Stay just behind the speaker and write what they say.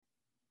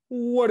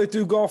What it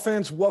do, golf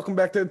fans? Welcome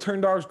back to the Turn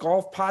Dogs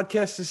Golf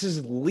Podcast. This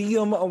is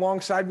Liam.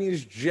 Alongside me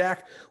is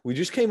Jack. We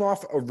just came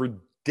off a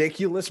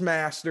ridiculous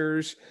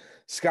Masters.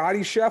 Scotty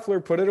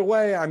Scheffler put it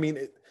away.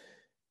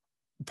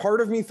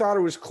 Part of me thought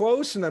it was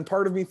close, and then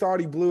part of me thought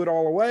he blew it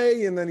all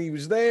away, and then he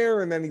was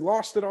there, and then he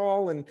lost it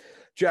all. And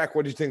Jack,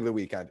 what did you think of the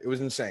weekend? It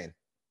was insane.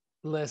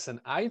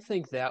 Listen, I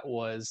think that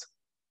was,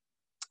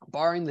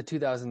 barring the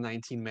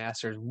 2019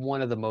 Masters,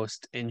 one of the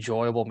most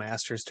enjoyable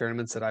Masters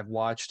tournaments that I've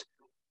watched.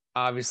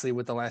 Obviously,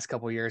 with the last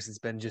couple of years, it's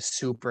been just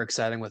super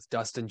exciting with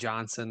Dustin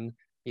Johnson,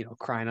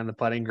 crying on the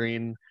putting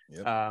green.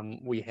 Yep.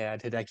 We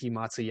had Hideki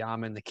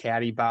Matsuyama in the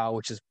caddy bow,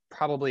 which is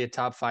probably a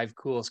top 5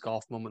 coolest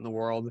golf moment in the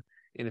world.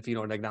 And if you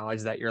don't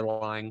acknowledge that, you're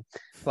lying.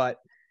 But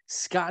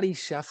Scotty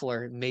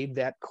Scheffler made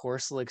that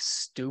course look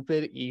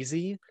stupid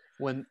easy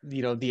when,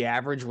 the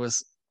average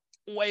was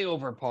way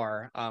over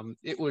par.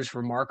 It was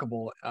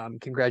remarkable.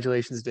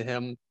 Congratulations to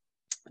him.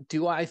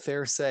 Do I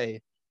fair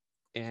say,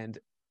 and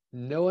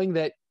knowing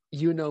that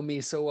you know me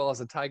so well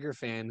as a Tiger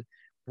fan,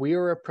 we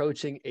are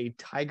approaching a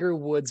Tiger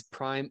Woods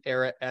prime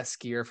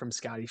era-esque year from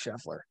Scotty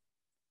Scheffler.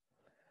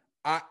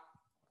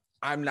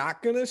 I'm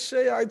not going to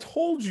say I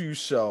told you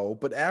so,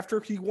 but after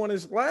he won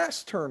his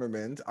last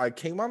tournament, I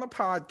came on the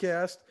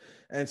podcast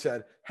and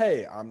said,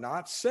 hey, I'm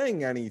not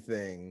saying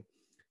anything,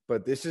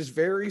 but this is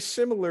very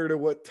similar to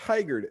what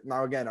Tiger did.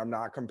 Now, again, I'm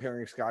not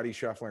comparing Scotty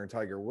Scheffler and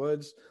Tiger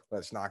Woods.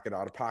 Let's not get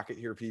out of pocket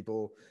here,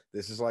 people.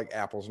 This is like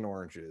apples and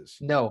oranges.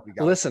 No,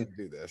 listen,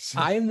 do this.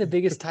 I am the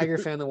biggest Tiger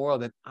fan in the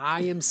world, and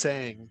I am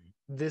saying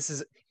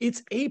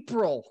it's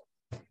April.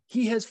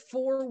 He has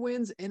 4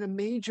 wins in a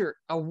major,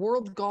 a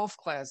World Golf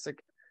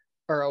Classic,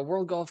 or a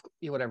World Golf,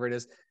 whatever it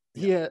is.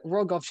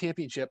 World Golf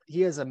Championship. He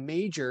has a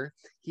major.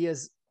 He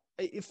has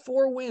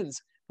 4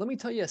 wins. Let me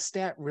tell you a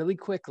stat really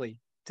quickly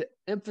to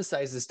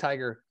emphasize this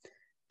Tiger.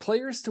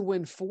 Players to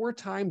win 4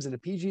 times in a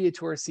PGA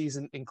Tour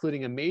season,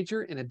 including a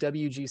major and a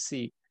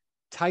WGC.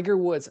 Tiger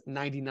Woods,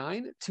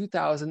 99,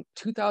 2000,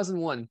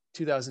 2001,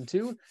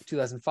 2002,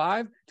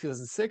 2005,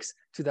 2006,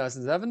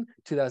 2007,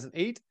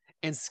 2008,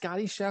 and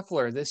Scotty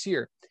Scheffler this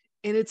year.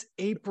 And it's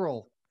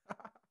April.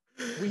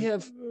 We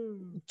have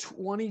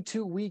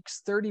 22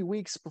 weeks, 30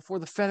 weeks before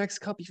the FedEx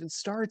Cup even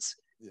starts.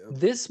 Yep.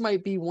 This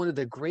might be one of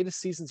the greatest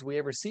seasons we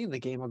ever see in the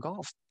game of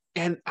golf.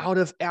 And out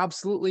of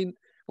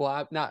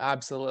not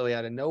absolutely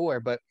out of nowhere,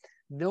 but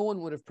no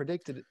one would have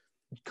predicted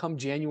come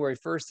January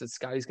 1st that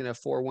Scotty's going to have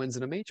 4 wins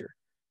in a major.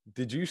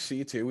 Did you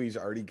see too? He's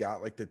already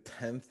got like the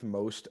 10th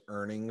most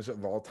earnings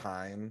of all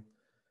time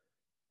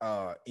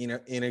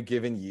in a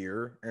given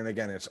year. And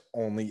again, it's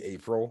only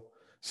April.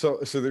 So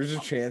there's a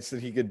chance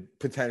that he could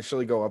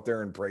potentially go up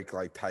there and break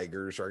like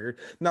Tiger's record.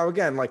 Now,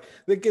 again, like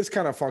that gets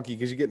kind of funky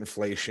because you get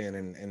inflation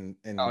and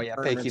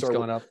pay keeps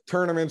going up.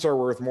 Tournaments are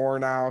worth more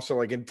now. So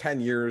like in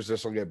 10 years,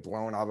 this will get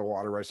blown out of the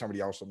water by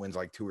somebody else that wins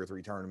like 2 or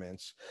 3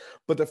 tournaments.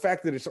 But the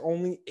fact that it's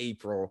only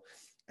April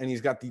and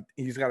he's got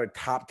a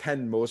top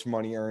 10 most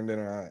money earned in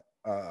on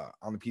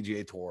the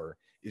PGA Tour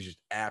is just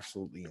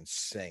absolutely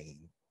insane.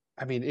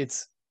 I mean,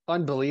 it's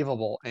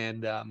unbelievable.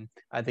 And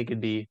I think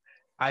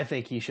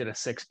he should have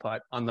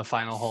 6-putt on the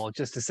final hole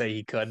just to say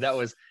he could. That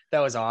was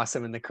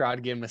awesome. And the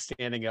crowd gave him a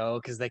standing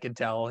O because they could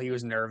tell he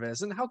was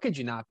nervous. And how could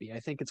you not be? I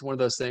think it's one of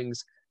those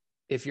things,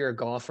 if you're a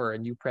golfer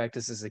and you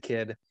practice as a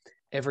kid,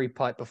 every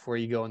putt before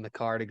you go in the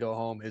car to go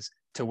home is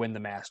to win the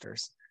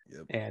Masters.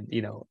 Yep. And,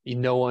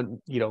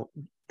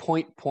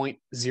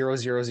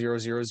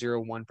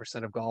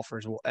 0.000001% of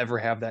golfers will ever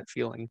have that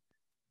feeling.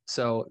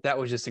 So that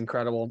was just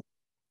incredible.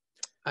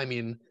 I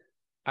mean,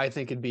 I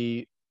think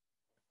we're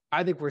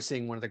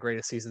seeing one of the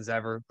greatest seasons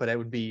ever, but it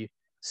would be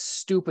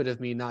stupid of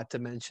me not to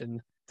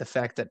mention the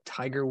fact that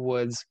Tiger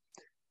Woods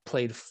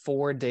played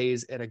 4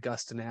 days at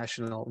Augusta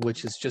National,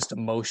 which is just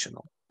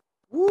emotional.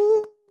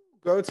 Woo!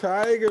 Go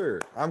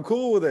Tiger. I'm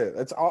cool with it.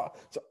 That's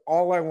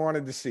all I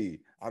wanted to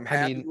see. I'm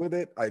happy with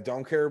it. I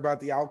don't care about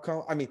the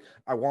outcome. I mean,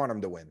 I want him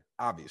to win,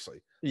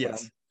 obviously.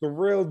 Yes. But I'm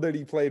thrilled that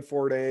he played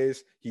 4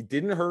 days. He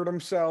didn't hurt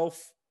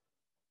himself.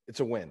 It's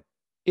a win.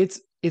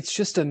 It's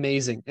just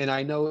amazing. And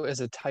I know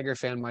as a Tiger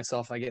fan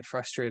myself, I get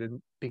frustrated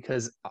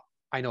because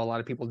I know a lot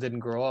of people didn't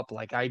grow up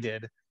like I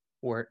did,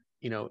 where,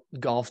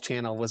 Golf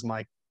Channel was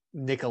my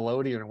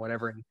Nickelodeon or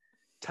whatever. And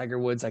Tiger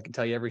Woods, I can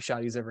tell you every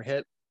shot he's ever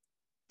hit.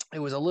 It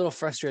was a little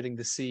frustrating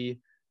to see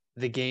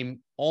the game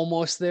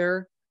almost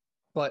there.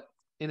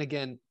 And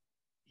again,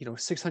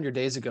 600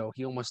 days ago,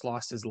 he almost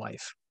lost his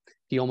life.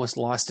 He almost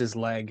lost his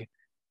leg.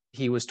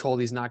 He was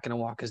told he's not going to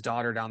walk his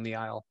daughter down the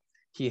aisle.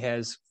 He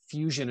has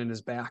fusion in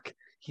his back.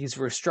 He's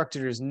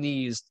restructured his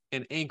knees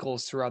and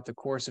ankles throughout the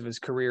course of his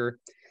career.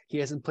 He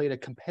hasn't played a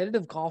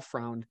competitive golf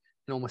round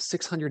in almost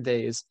 600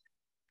 days.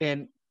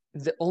 And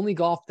the only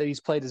golf that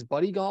he's played is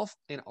buddy golf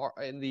in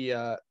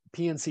the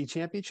PNC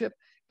Championship.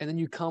 And then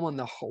you come on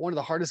one of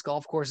the hardest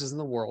golf courses in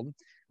the world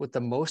with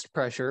the most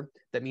pressure.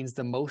 That means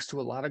the most to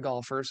a lot of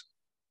golfers.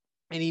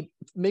 And he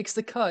makes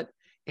the cut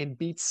and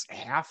beats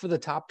half of the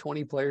top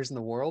 20 players in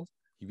the world.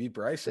 He beat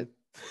Bryson.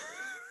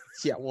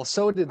 Yeah, well,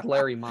 so did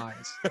Larry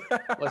Mize.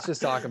 Let's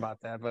just talk about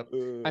that. But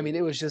I mean,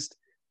 it was just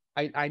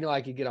I know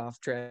I could get off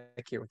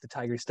track here with the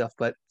Tiger stuff,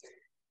 but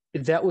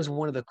that was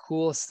one of the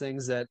coolest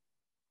things that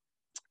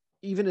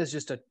even as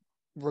just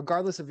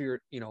regardless of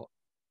your,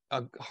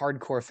 a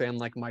hardcore fan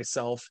like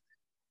myself,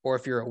 or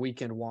if you're a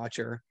weekend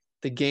watcher,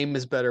 the game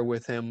is better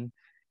with him.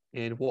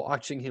 And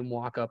watching him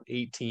walk up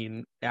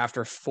 18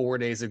 after 4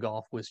 days of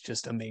golf was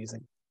just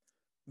amazing.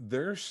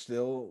 They're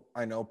still,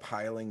 I know,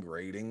 piling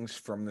ratings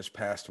from this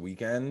past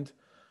weekend,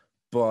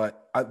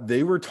 but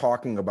they were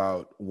talking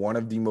about one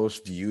of the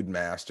most viewed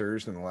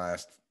Masters in the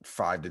last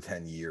 5 to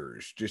 10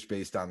 years, just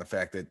based on the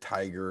fact that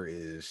Tiger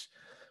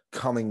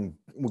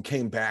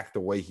came back the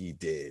way he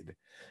did.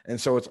 And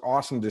so it's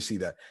awesome to see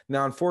that.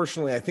 Now,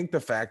 unfortunately, I think the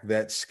fact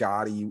that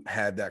Scotty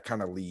had that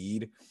kind of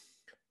lead,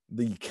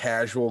 the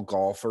casual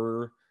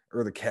golfer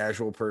or the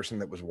casual person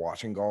that was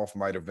watching golf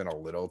might have been a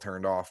little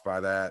turned off by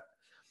that.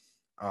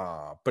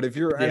 But if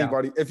you're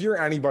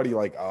anybody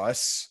like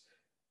us,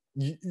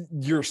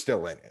 you're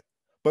still in it.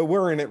 But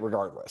we're in it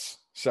regardless.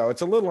 So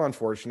it's a little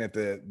unfortunate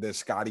that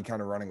Scotty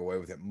kind of running away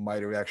with it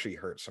might have actually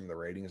hurt some of the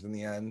ratings in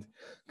the end,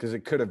 because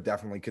it could have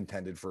definitely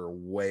contended for a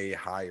way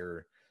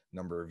higher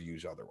number of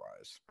views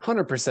otherwise.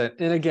 100%.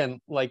 And again,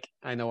 like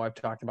I know I've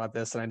talked about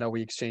this, and I know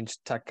we exchanged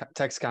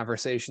text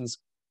conversations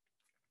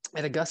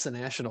at Augusta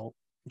National,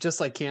 just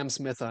like Cam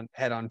Smith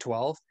had on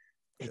 12.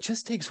 It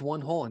just takes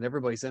one hole and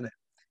everybody's in it.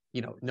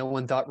 No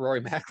one thought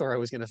Rory McIlroy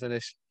was going to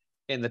finish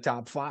in the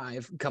top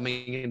 5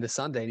 coming into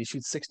Sunday, and he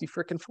shoots 60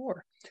 freaking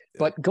 4.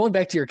 But going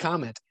back to your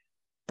comment,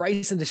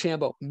 Bryson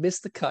DeChambeau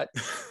missed the cut.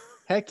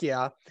 Heck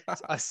yeah.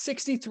 A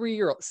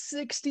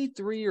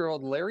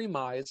 63-year-old Larry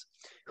Mize,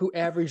 who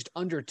averaged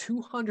under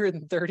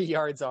 230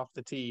 yards off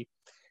the tee,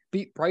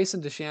 beat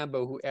Bryson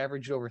DeChambeau, who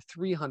averaged over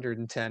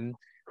 310,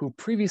 who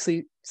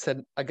previously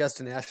said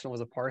Augusta National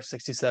was a par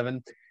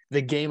 67.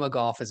 The game of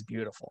golf is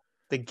beautiful.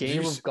 The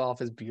game of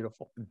golf is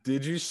beautiful.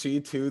 Did you see,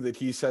 too, that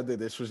he said that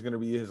this was going to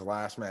be his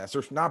last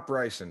Masters? Not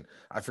Bryson.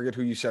 I forget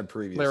who you said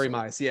previously. Larry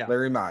Mize, yeah.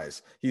 Larry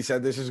Mize. He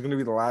said this is going to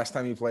be the last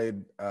time he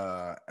played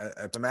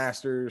at the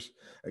Masters.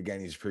 Again,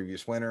 he's a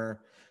previous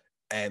winner.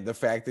 And the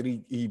fact that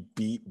he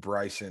beat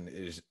Bryson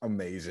is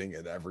amazing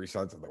in every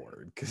sense of the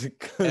word. Because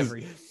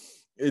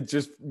it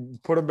just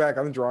put him back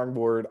on the drawing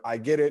board. I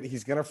get it.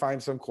 He's going to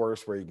find some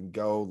course where he can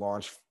go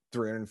launch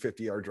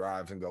 350-yard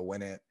drives and go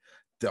win it.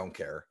 Don't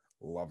care.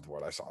 Loved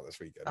what I saw this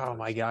weekend. Oh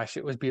my gosh,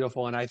 it was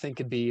beautiful. And I think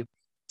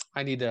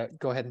I need to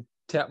go ahead and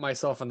tap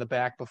myself on the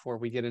back before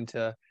we get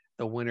into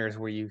the winners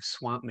where you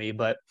swamp me.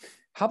 But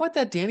how about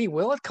that Danny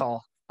Willett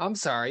call? I'm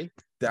sorry.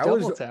 Tap on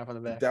the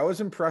back. That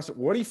was impressive.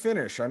 What did he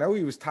finish? I know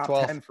he was top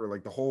 12. 10 for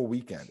like the whole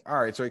weekend. All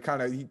right. So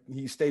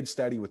he stayed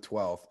steady with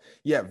 12th.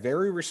 Yeah.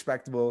 Very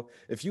respectable.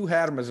 If you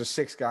had him as a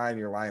 6th guy in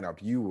your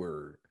lineup,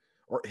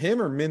 or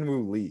him or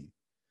Minwoo Lee,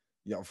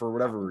 for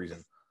whatever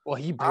reason. Well,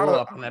 he blew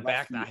up on that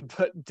back nine,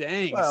 but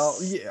dang, well,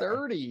 yeah.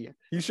 30.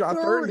 He shot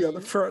 30 on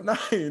the front 9,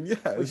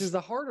 yes. Which is the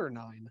harder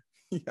 9.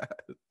 Yes.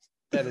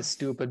 That is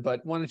stupid,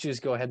 but why don't you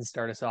just go ahead and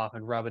start us off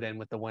and rub it in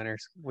with the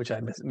winners, which I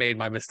made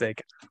my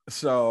mistake.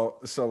 So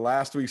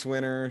last week's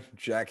winner,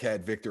 Jack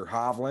had Viktor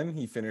Hovland.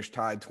 He finished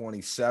tied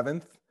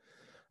 27th.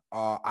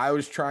 I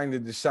was trying to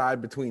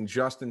decide between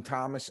Justin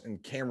Thomas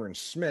and Cameron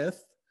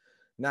Smith.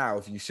 Now,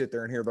 if you sit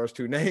there and hear those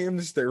two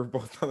names, they were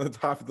both on the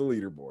top of the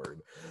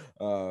leaderboard.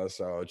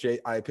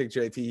 I picked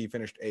JT. He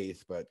finished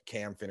 8th, but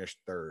Cam finished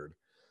 3rd.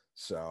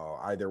 So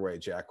either way,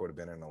 Jack would have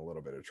been in a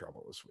little bit of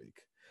trouble this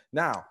week.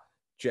 Now,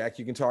 Jack,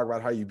 you can talk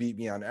about how you beat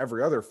me on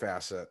every other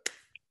facet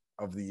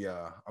of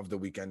the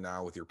weekend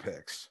now with your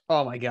picks.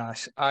 Oh my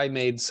gosh, I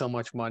made so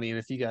much money, and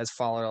if you guys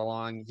followed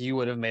along, you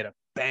would have made a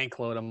bank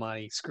load of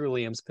money. Screw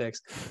Liam's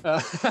picks.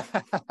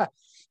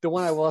 The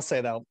one I will say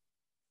though,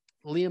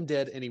 Liam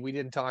did, and we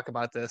didn't talk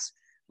about this.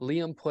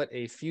 Liam put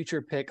a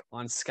future pick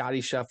on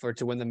Scotty Scheffler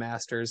to win the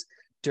Masters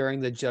during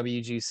the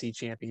WGC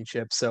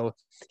Championship, so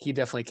he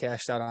definitely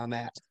cashed out on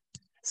that.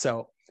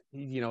 So,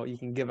 you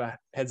can give a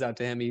heads out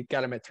to him. He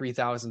got him at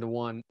 3,000 to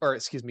 1, or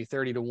excuse me,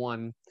 30 to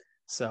 1.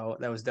 So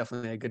that was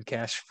definitely a good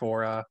cash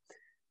for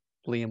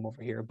Liam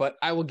over here. But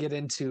I will get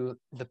into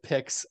the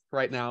picks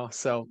right now.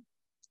 So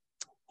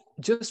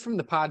just from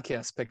the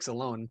podcast picks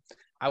alone,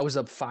 I was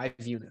up 5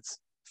 units.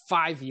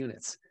 5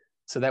 units.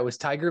 So that was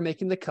Tiger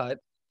making the cut,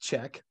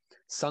 check.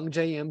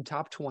 Sungjae Im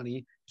top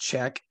 20,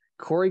 check.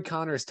 Corey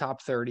Connors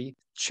top 30,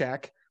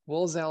 check.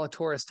 Will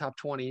Zalatoris top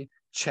 20,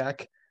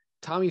 check.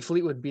 Tommy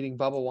Fleetwood beating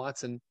Bubba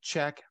Watson,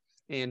 check.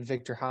 And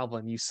Viktor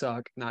Hovland, you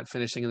suck, not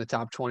finishing in the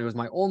top 20 was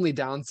my only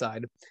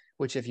downside,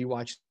 which if you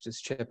watched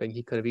his chipping,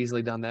 he could have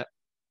easily done that.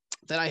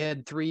 Then I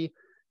had 3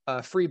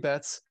 free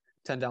bets,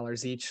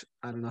 $10 each.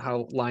 I don't know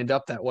how lined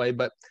up that way,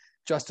 but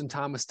Justin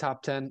Thomas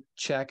top 10,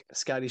 check.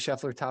 Scotty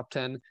Scheffler top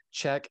 10,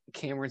 check.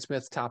 Cameron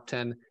Smith top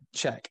 10,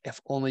 check.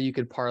 If only you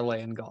could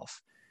parlay in golf.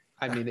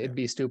 I mean, it'd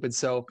be stupid.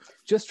 So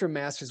just for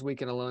Masters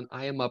weekend alone,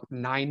 I am up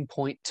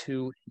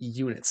 9.2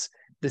 units.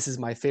 This is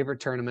my favorite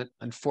tournament.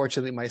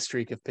 Unfortunately, my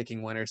streak of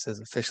picking winners has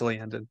officially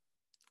ended.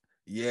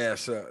 Yeah,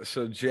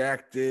 so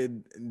Jack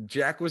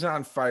was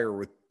on fire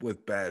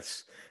with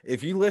bets.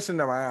 If you listen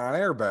to my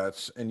on-air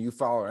bets and you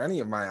follow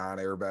any of my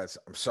on-air bets,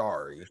 I'm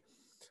sorry.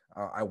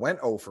 I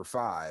went 0 for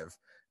 5,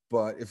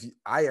 but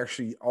I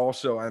actually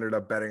also ended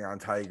up betting on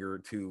Tiger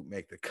to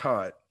make the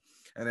cut.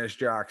 And as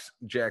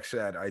Jack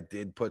said, I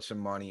did put some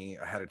money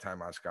ahead of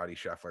time on Scotty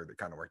Scheffler that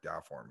kind of worked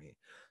out for me.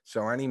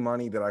 So any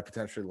money that I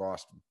potentially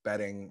lost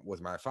betting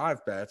with my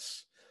 5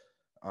 bets,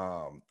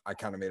 I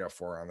kind of made up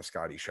for on the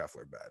Scotty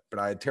Scheffler bet. But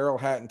I had Terrell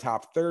Hatton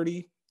top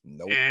 30.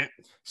 Nope.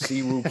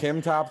 Siwoo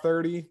Kim top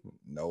 30.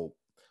 Nope.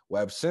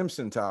 Webb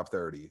Simpson top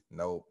 30.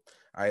 Nope.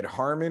 I had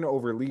Harmon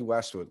over Lee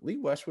Westwood. Lee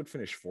Westwood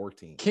finished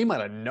 14th. Came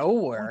out of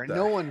nowhere.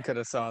 No one could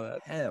have saw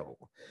that. Hell,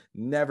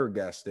 never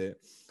guessed it.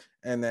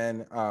 And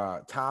then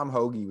Tom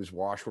Hoge was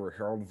washed for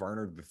Harold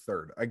Varner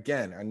III.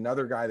 Again,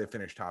 another guy that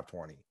finished top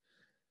 20.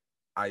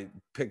 I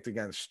picked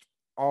against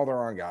all the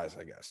wrong guys,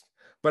 I guess.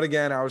 But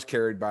again, I was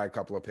carried by a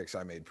couple of picks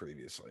I made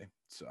previously.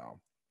 So,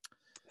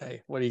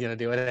 hey, what are you going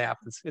to do? It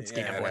happens. It's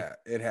gambling.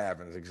 It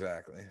happens,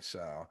 exactly.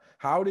 So,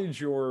 how did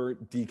your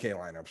DK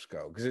lineups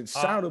go? Because it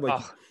sounded like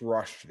you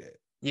crushed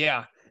it.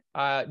 Yeah.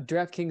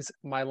 DraftKings,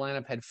 my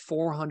lineup had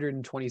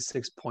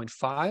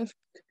 426.5.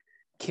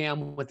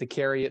 Cam with the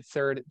carry at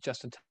 3rd,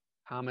 Justin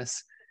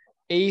Thomas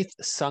 8th,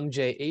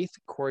 Sungjae 8th,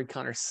 Corey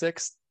Connor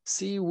 6th,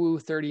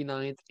 Siwoo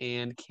 39th,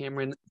 and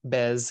Cameron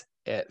Bez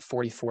at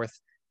 44th.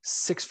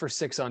 6 for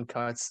 6 on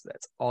cuts.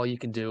 That's all you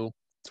can do.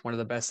 It's one of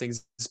the best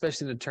things,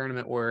 especially in a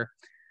tournament where,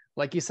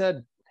 like you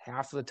said,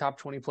 half of the top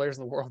 20 players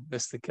in the world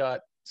missed the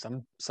cut.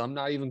 Some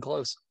not even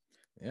close.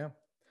 Yeah.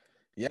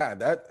 Yeah,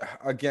 that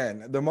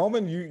again, the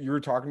moment you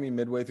were talking to me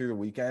midway through the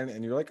weekend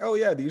and you're like, oh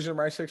yeah, these are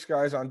my 6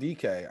 guys on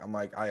DK. I'm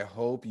like, I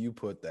hope you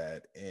put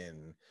that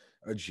in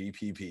a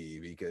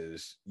GPP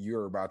because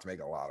you're about to make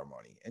a lot of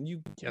money. And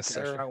you cashed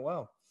out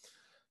well.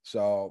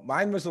 So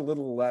mine was a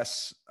little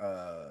less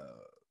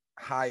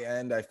high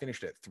end. I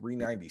finished at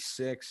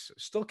 396,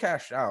 still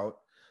cashed out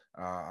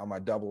on my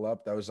double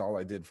up. That was all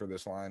I did for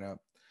this lineup.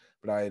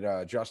 But I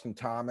had Justin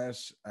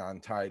Thomas on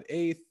tied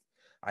 8th.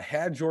 I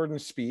had Jordan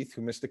Spieth,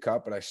 who missed the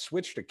cut, but I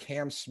switched to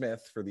Cam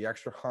Smith for the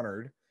extra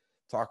 100.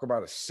 Talk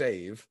about a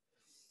save,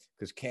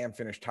 because Cam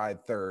finished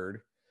tied 3rd.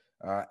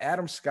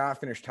 Adam Scott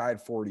finished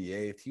tied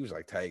 48th. He was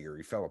like Tiger.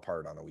 He fell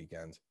apart on the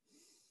weekends.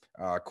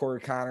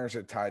 Corey Connors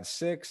at tied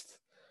 6th.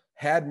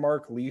 Had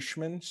Mark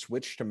Leishman,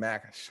 switched to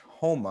Max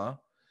Homa,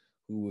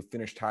 who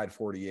finished tied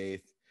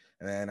 48th.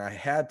 And then I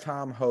had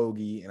Tom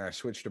Hoge, and I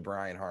switched to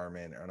Brian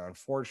Harman, and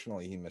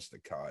unfortunately, he missed the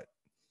cut.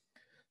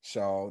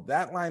 So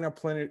that lineup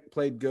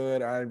played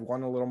good. I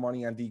won a little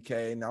money on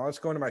DK. Now let's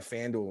go into my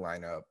FanDuel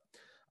lineup.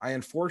 I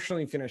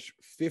unfortunately finished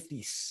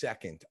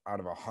 52nd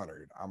out of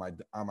 100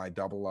 on my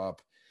double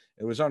up.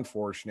 It was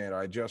unfortunate.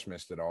 I just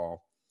missed it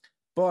all.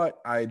 But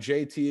I had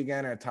JT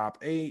again at top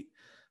 8.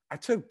 I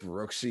took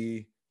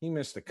Brooksy. He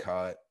missed the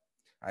cut.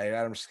 I had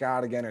Adam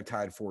Scott again at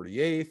tied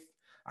 48th.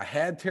 I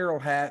had Terrell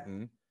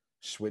Hatton,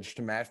 switched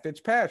to Matt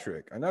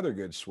Fitzpatrick. Another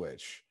good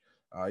switch.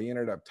 He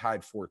ended up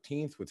tied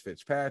 14th with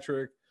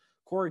Fitzpatrick.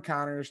 Corey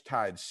Connors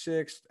tied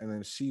 6th, and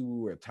then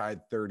Siwoo at tied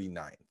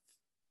 39th.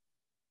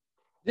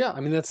 Yeah,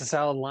 I mean, that's a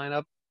solid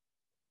lineup.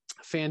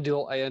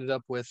 FanDuel, I ended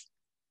up with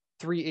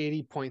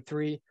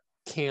 380.3.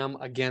 Cam,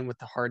 again, with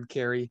the hard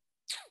carry.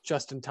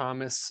 Justin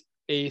Thomas,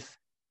 8th.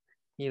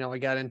 I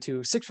got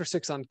into 6 for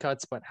 6 on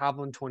cuts, but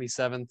Hovland,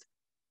 27th.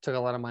 Took a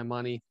lot of my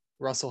money.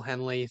 Russell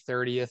Henley,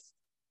 30th.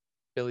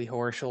 Billy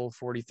Horschel,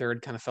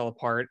 43rd, kind of fell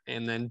apart.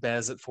 And then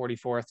Bez at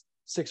 44th.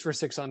 6 for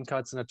 6 on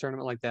cuts in a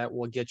tournament like that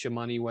will get you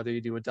money, whether you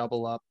do a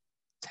double up,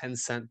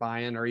 10-cent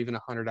buy-in, or even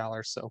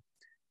 $100. So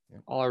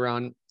all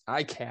around,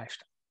 I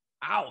cashed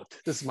out.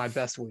 This is my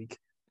best week.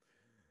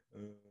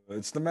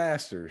 It's the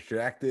Masters.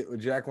 Jack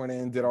went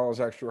in, did all his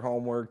extra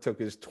homework, took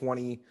his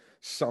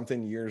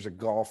 20-something years of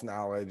golf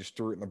knowledge,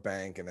 threw it in the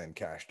bank, and then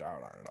cashed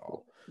out on it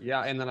all.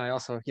 Yeah, and then I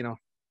also,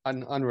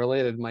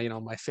 unrelated,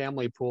 my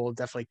family pool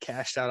definitely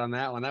cashed out on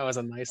that one. That was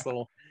a nice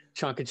little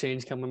chunk of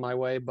change coming my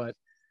way, but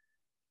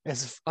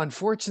as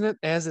unfortunate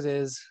as it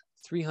is,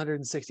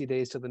 360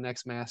 days to the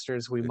next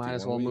Masters, we might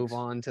as well move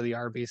on to the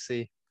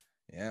RBC.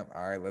 Yeah.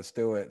 All right, let's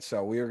do it.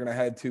 So we are going to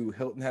head to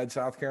Hilton Head,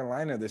 South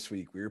Carolina this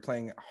week. We are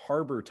playing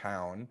Harbor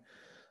Town,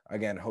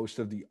 again, host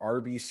of the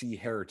RBC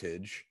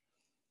Heritage.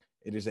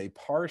 It is a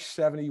par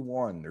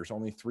 71. There's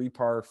only 3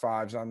 par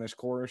 5s on this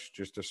course.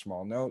 Just a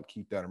small note.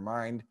 Keep that in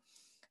mind.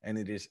 And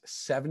it is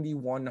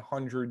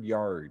 7,100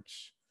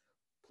 yards.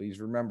 Please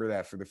remember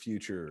that for the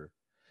future.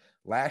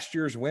 Last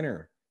year's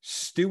winner,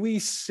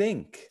 Stewie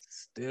Sink.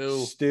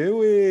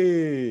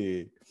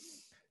 Stewie.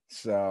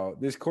 So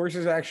this course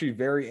is actually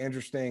very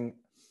interesting.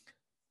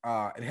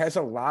 It has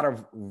a lot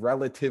of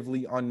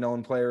relatively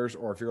unknown players,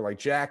 or if you're like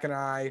Jack and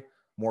I,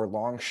 more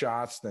long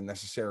shots than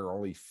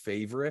necessarily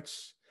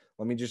favorites.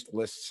 Let me just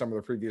list some of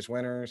the previous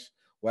winners.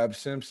 Webb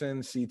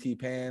Simpson, CT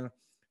Pan,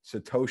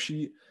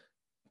 Satoshi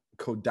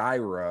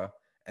Kodaira,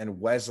 and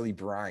Wesley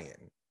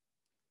Bryan.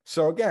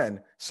 So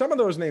again, some of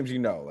those names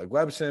like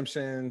Webb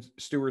Simpson,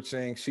 Stuart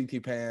Sink,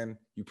 CT Pan,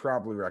 you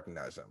probably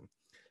recognize them.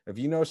 If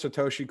you know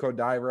Satoshi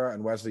Kodaira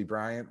and Wesley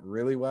Bryant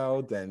really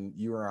well, then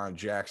you are on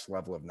Jack's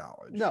level of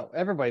knowledge. No,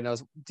 everybody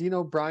knows. Do you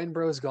know Brian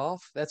Bros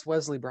Golf? That's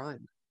Wesley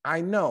Bryan.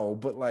 I know,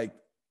 but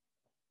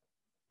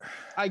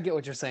I get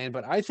what you're saying,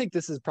 but I think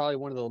this is probably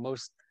one of the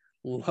most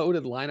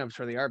loaded lineups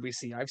for the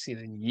RBC I've seen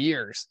in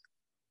years.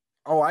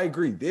 Oh, I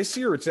agree. This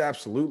year it's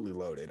absolutely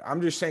loaded.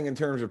 I'm just saying in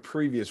terms of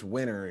previous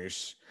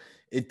winners,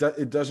 it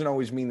doesn't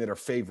always mean that a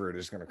favorite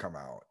is going to come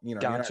out. You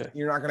know, Gotcha.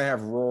 you're not going to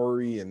have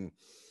Rory and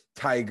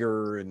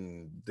Tiger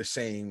and the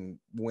same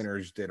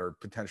winners that are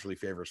potentially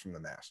favorites from the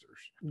Masters.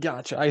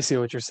 Gotcha. I see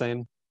what you're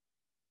saying.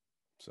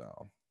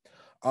 So,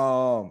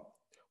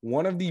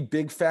 one of the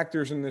big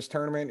factors in this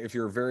tournament, if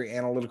you're a very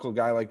analytical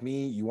guy like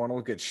me, you want to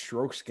look at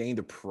strokes gained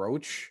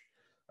approach.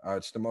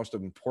 It's the most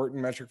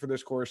important metric for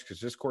this course because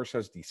this course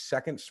has the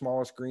second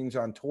smallest greens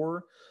on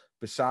tour.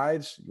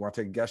 Besides, you want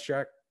to take a guess,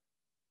 Jack?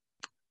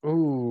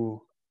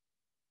 Ooh.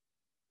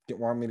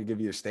 Want me to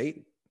give you a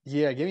state?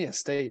 Yeah, give me a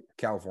state.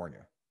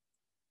 California.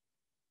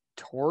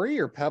 Torrey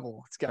or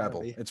Pebble? It's got to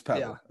be. It's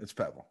Pebble. Yeah. It's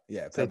Pebble.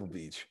 Yeah, Pebble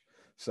Beach.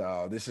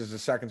 So this is the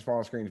second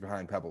smallest greens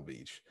behind Pebble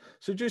Beach.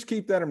 So just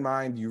keep that in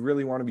mind. You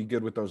really want to be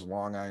good with those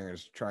long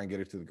irons. Try and get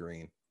it to the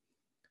green.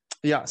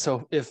 Yeah.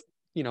 So if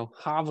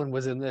Hovland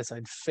was in this,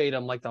 I'd fade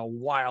him like the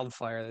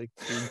wildfire.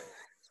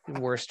 The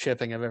worst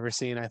chipping I've ever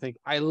seen.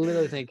 I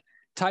literally think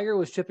Tiger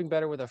was chipping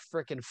better with a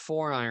freaking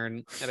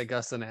 4-iron at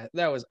Augusta Net.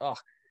 That was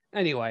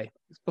Anyway,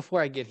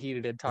 before I get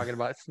heated and talking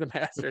about the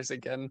Masters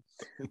again,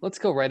 let's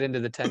go right into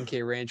the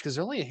 10K range because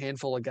there's only a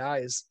handful of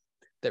guys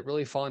that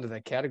really fall into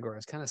that category. I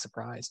was kind of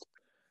surprised.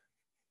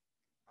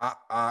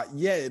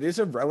 Yeah, it is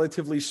a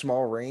relatively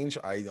small range.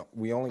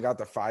 We only got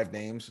the 5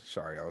 names.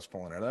 Sorry, I was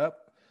pulling it up.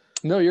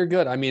 No, you're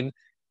good. I mean,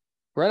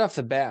 right off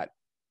the bat,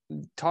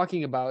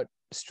 talking about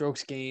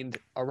strokes gained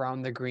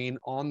around the green,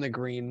 on the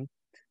green,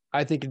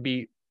 I think it'd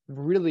be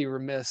really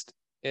remiss,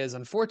 as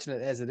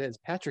unfortunate as it is.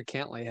 Patrick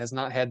Cantlay has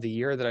not had the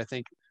year that I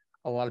think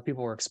a lot of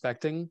people were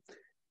expecting.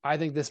 I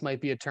think this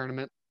might be a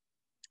tournament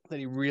that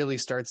he really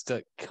starts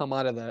to come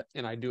out of the,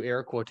 and I do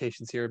air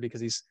quotations here because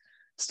he's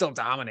still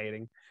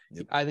dominating.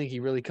 Yep. I think he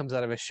really comes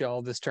out of a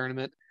shell this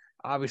tournament.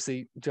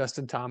 Obviously,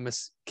 Justin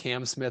Thomas,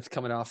 Cam Smith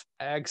coming off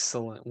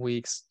excellent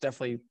weeks,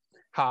 definitely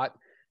hot.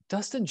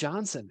 Dustin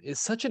Johnson is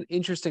such an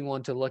interesting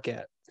one to look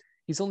at.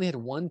 He's only had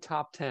one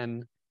top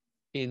 10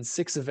 in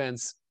 6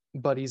 events,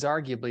 but he's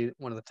arguably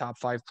one of the top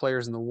 5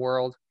 players in the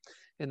world.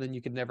 And then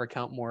you could never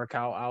count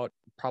Morikawa out,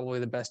 probably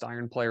the best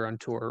iron player on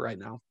tour right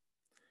now.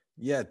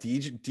 Yeah,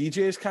 DJ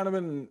is kind of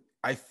been,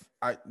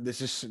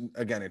 this is,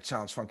 again, it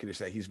sounds funky to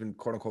say, he's been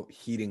quote unquote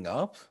heating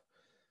up.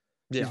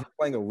 Yeah. He's been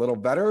playing a little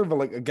better, but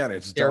like, again,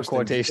 it's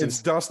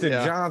Dustin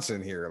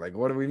Johnson here. Like,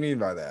 what do we mean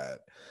by that?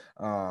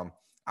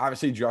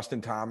 Obviously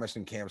Justin Thomas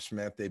and Cam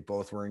Smith, they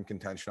both were in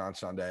contention on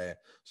Sunday.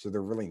 So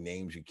they're really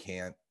names you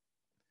can't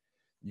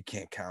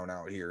count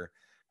out here.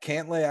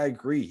 Cantlay, I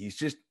agree.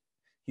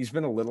 He's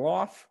been a little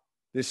off.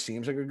 This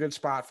seems like a good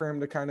spot for him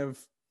to kind of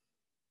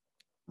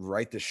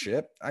right the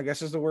ship, I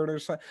guess is the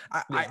word.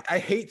 I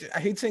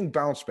hate saying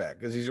bounce back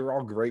because these are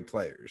all great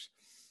players.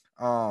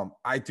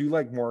 I do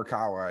like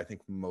Morikawa, I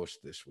think, most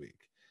this week.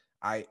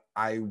 I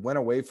went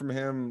away from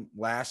him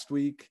last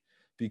week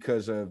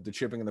because of the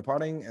chipping and the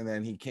putting, and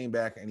then he came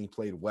back and he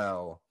played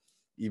well,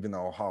 even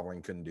though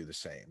Hovland couldn't do the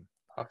same.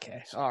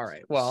 Okay. All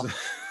right. Well,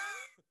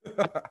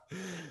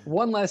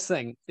 one last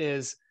thing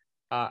is,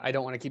 I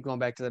don't want to keep going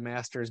back to the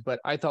Masters, but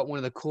I thought one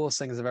of the coolest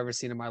things I've ever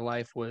seen in my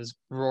life was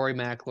Rory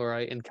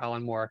McIlroy and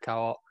Collin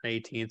Morikawa on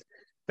 18th,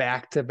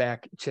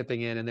 back-to-back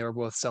chipping in, and they were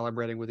both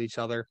celebrating with each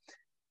other.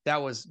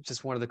 That was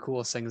just one of the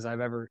coolest things I've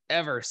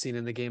ever seen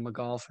in the game of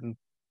golf. And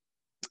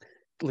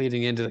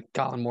leading into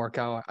Collin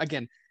Morikawa,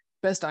 again,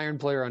 best iron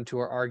player on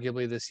tour,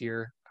 arguably this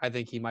year. I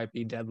think he might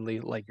be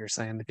deadly, like you're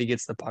saying, if he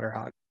gets the putter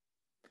hot.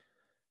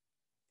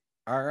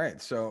 All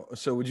right. So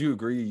would you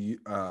agree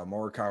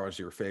Morikawa is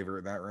your favorite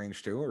in that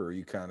range too, or are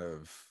you kind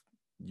of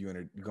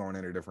going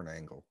in a different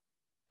angle?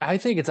 I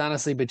think it's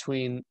honestly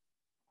between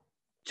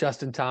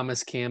Justin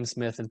Thomas, Cam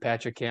Smith, and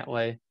Patrick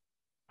Cantlay.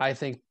 I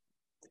think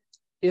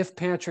if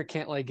Patrick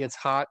Cantlay gets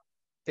hot,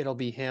 it'll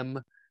be him,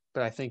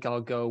 but I think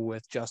I'll go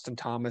with Justin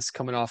Thomas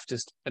coming off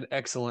just an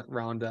excellent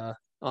round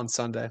on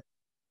Sunday.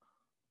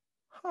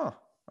 Huh.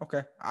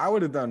 Okay. I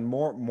would have done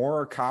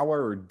Morikawa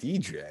or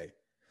DJ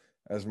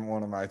as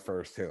one of my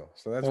first 2.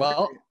 So that's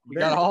we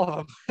got all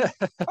of them.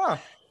 Huh.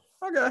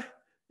 Okay.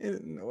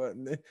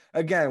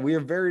 Again, we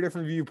have very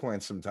different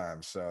viewpoints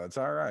sometimes, so it's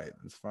all right.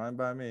 It's fine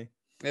by me.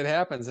 It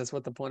happens. That's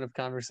what the point of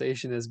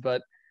conversation is.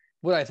 But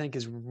what I think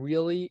is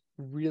really,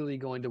 really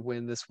going to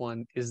win this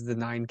one is the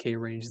 9K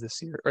range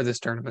this year, or this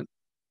tournament.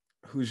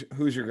 Who's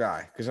your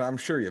guy? Because I'm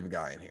sure you have a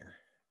guy in here.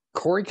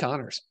 Corey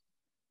Connors.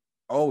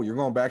 Oh, you're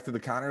going back to the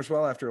Connors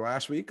well after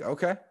last week?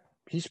 Okay.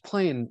 He's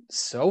playing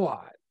so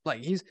hot.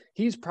 Like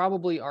he's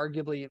probably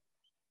arguably,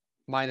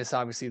 minus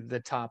obviously the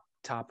top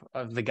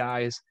of the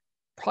guys,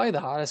 probably the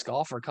hottest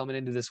golfer coming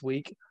into this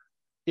week,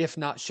 if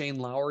not Shane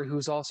Lowry,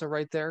 who's also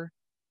right there.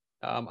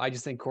 I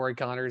just think Corey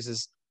Connors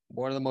is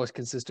one of the most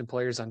consistent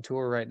players on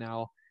tour right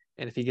now.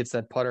 And if he gets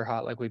that putter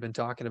hot, like we've been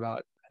talking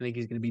about, I think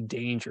he's going to be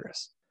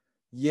dangerous.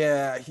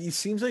 Yeah, he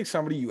seems like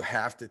somebody you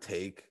have to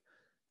take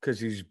because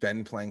he's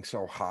been playing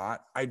so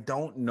hot. I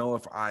don't know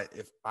if I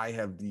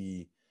have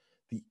the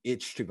the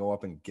itch to go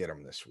up and get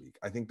him this week.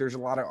 I think there's a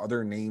lot of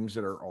other names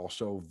that are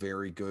also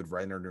very good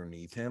right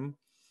underneath him.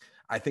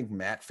 I think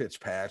Matt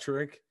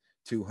Fitzpatrick,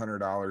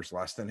 $200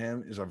 less than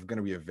him, is going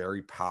to be a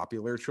very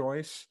popular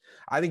choice.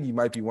 I think he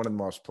might be one of the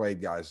most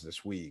played guys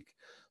this week,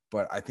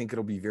 but I think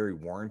it'll be very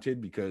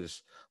warranted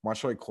because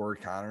much like Corey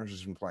Connors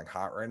has been playing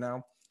hot right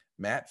now,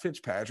 Matt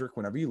Fitzpatrick,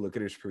 whenever you look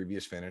at his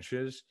previous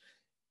finishes,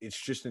 it's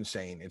just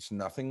insane. It's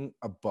nothing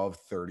above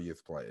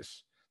 30th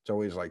place. It's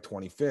always like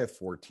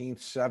 25th, 14th,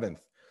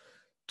 7th,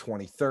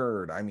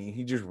 23rd. I mean,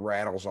 he just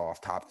rattles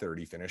off top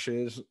 30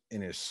 finishes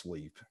in his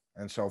sleep.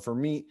 And so for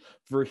me,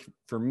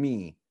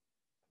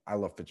 I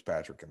love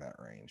Fitzpatrick in that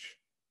range.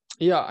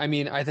 Yeah, I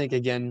mean, I think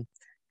again,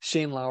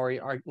 Shane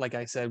Lowry, like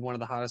I said, one of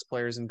the hottest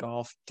players in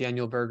golf.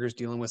 Daniel Berger's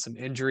dealing with some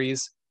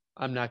injuries.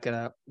 I'm not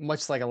gonna,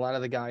 much like a lot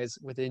of the guys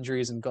with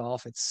injuries in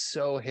golf, it's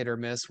so hit or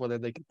miss whether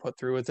they can put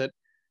through with it.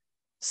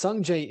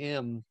 Sung J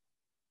M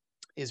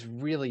is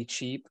really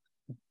cheap,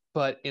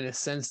 but in a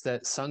sense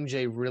that Sung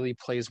Jae really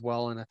plays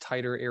well in a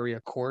tighter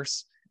area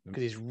course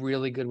because he's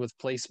really good with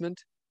placement.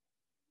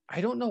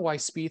 I don't know why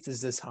Spieth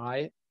is this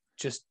high.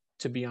 Just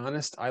to be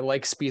honest, I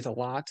like Spieth a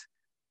lot.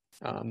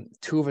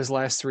 2 of his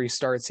last 3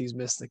 starts, he's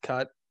missed the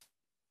cut.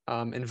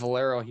 And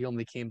Valero, he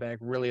only came back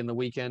really in the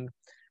weekend.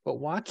 But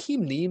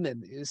Joaquin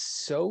Niemann is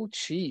so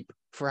cheap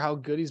for how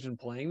good he's been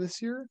playing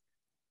this year.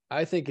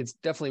 I think it's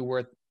definitely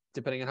worth,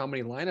 depending on how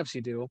many lineups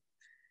you do.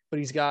 But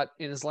he's got,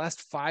 in his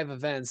last 5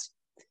 events,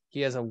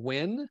 he has a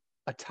win,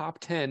 a top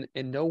 10,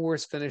 and no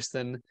worse finish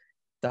than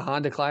the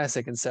Honda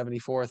Classic in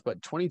 74th,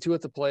 but 22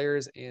 at the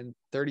Players and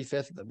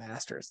 35th at the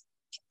Masters.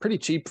 Pretty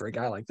cheap for a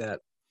guy like that.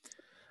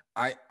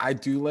 I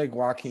do like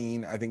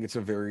Joaquin. I think it's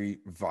a very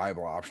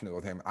viable option to go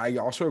with him. I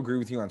also agree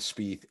with you on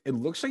Spieth. It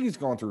looks like he's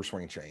going through a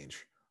swing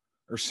change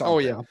or something. Oh,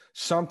 yeah.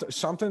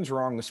 Something's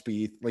wrong with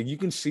Spieth. Like you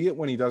can see it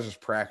when he does his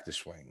practice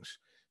swings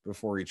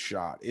before each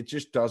shot. It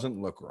just doesn't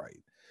look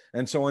right.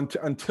 And so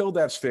until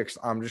that's fixed,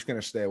 I'm just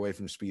going to stay away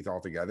from Spieth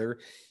altogether,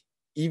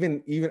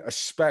 even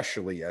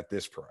especially at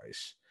this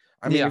price.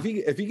 I mean,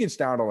 if he gets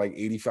down to like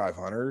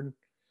 8,500,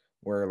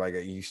 where like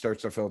he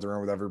starts to filter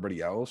in with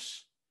everybody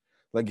else,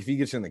 like if he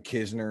gets in the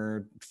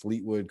Kisner,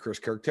 Fleetwood, Chris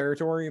Kirk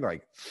territory,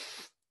 like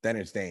then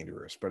it's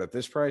dangerous. But at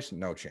this price,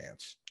 no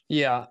chance.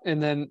 Yeah,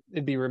 and then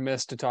it'd be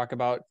remiss to talk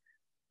about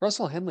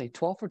Russell Henley,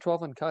 12 for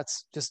 12 on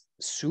cuts, just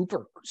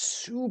super,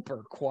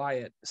 super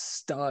quiet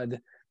stud.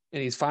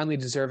 And he's finally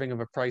deserving of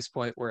a price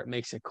point where it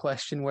makes you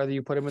question whether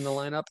you put him in the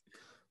lineup.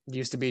 It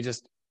used to be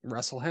just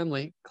Russell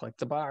Henley, click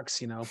the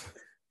box,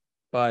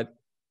 But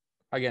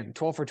again,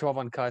 12 for 12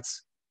 on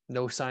cuts,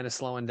 no sign of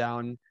slowing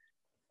down.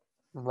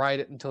 Ride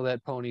it until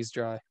that pony's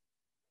dry.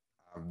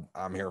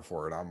 I'm here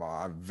for it.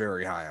 I'm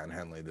very high on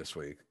Henley this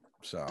week,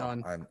 so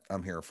Done.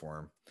 I'm here for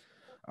him.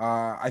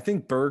 I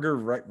think Berger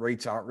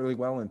rates out really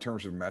well in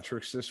terms of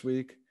metrics this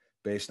week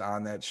based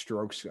on that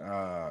strokes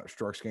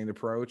gained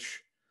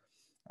approach.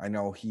 I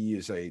know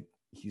he's a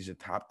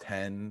top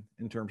 10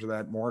 in terms of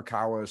that.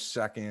 Morikawa is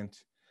second.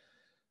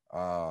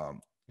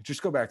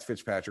 Just go back to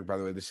Fitzpatrick, by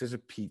the way. This is a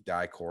Pete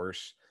Dye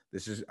course.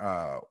 This is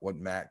what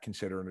Matt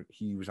considered.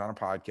 He was on a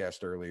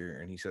podcast earlier,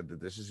 and he said that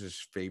this is his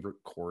favorite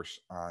course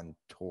on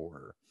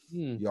tour.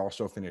 He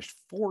also finished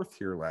 4th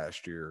here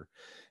last year,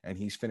 and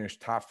he's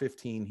finished top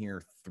 15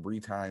 here 3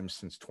 times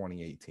since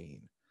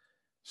 2018.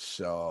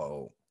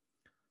 So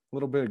a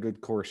little bit of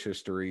good course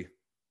history,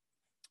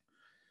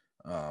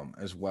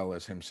 as well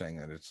as him saying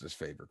that it's his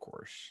favorite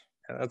course.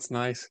 Yeah, that's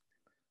nice.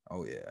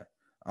 Oh,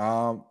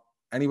 yeah.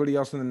 Anybody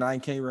else in the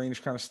 9K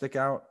range kind of stick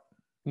out?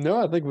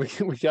 No, I think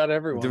we got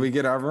everyone. Did we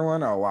get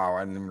everyone? Oh, wow. I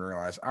didn't even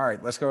realize. All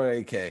right, let's go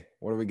to 8K.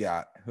 What do we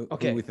got? Who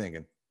are we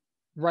thinking?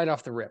 Right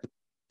off the rip,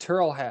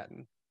 Tyrrell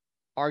Hatton,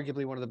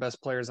 arguably one of the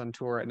best players on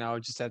tour right now,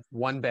 just had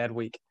one bad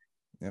week.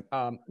 Yep.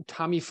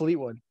 Tommy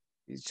Fleetwood,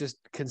 he's just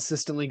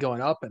consistently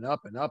going up and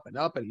up and up and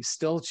up, and he's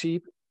still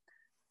cheap.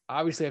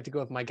 Obviously, I have to go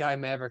with my guy,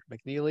 Maverick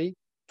McNeely,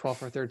 12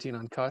 for 13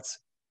 on cuts.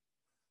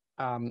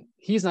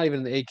 He's not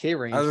even in the 8K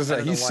range. I was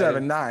gonna say he's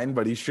 7'9",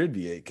 but he should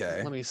be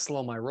 8K. Let me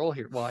slow my roll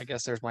here. Well, I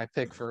guess there's my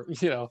pick for,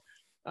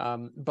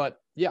 but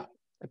yeah,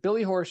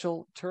 Billy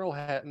Horschel, Tyrrell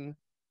Hatton,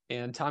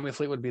 and Tommy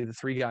Fleetwood would be the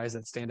 3 guys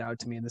that stand out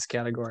to me in this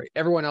category.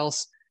 Everyone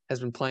else has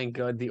been playing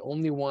good. The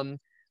only one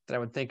that I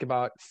would think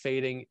about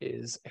fading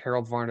is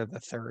Harold Varner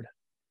III.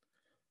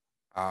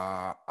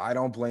 I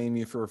don't blame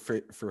you for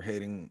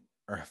hating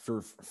or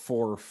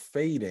for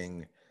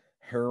fading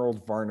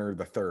Harold Varner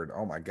III.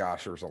 Oh my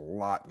gosh, there's a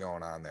lot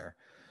going on there.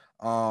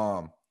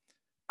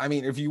 I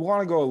mean, if you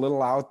want to go a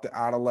little out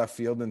of left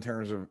field in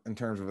terms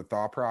of a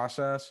thought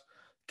process,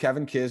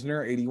 Kevin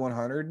Kisner,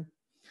 8,100.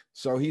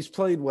 So he's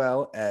played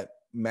well at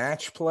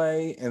match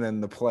play and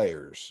then the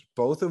Players,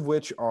 both of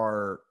which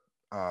are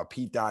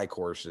Pete Dye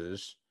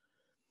courses.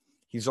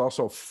 He's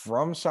also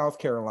from South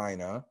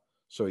Carolina,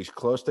 so he's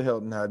close to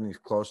Hilton Head and he's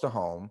close to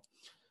home.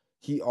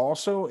 He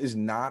also is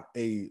not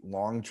a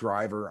long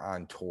driver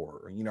on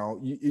tour.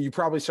 You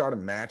probably saw it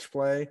in match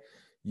play.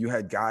 You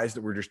had guys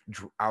that were just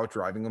out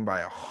driving him by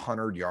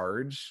 100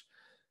 yards.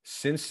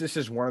 Since this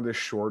is one of the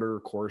shorter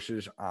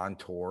courses on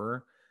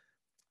tour,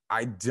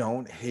 I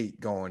don't hate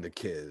going to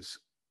Kiz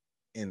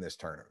in this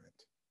tournament.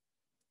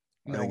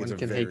 No one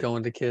can hate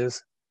going to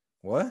Kiz.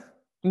 What?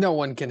 No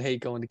one can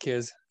hate going to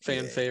Kiz.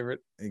 Fan favorite.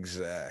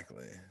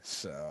 Exactly.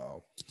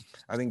 So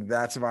I think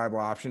that's a viable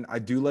option. I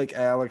do like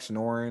Alex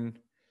Noren.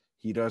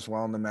 He does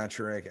well in the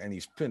metric, and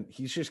he's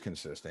just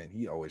consistent.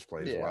 He always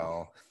plays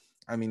well.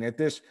 I mean,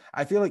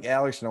 I feel like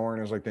Alex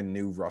Noren is like the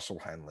new Russell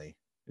Henley.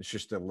 It's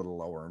just a little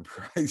lower in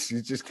price.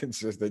 He's just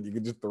consistent. You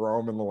can just throw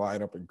him in the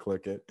lineup and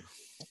click it.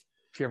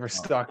 If you're ever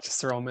stuck, just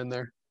throw him in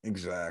there.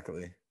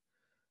 Exactly.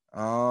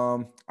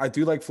 I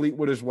do like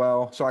Fleetwood as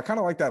well. So I kind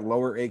of like that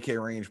lower AK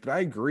range, but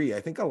I agree.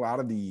 I think a lot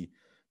of the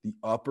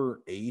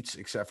upper eights,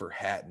 except for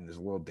Hatton, is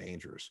a little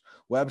dangerous.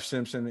 Webb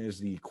Simpson is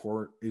the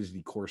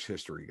course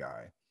history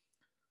guy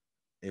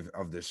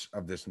of this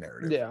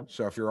narrative. Yeah.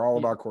 So if you're all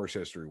about course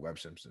history, Webb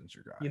Simpson's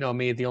your guy. You know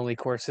me, the only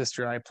course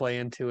history I play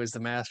into is the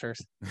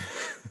Masters.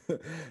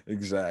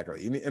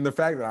 Exactly. And the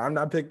fact that I'm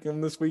not picking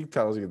him this week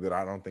tells you that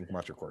I don't think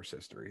much of course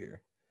history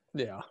here.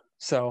 Yeah.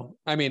 So,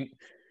 I mean,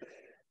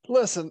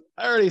 listen,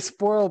 I already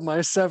spoiled my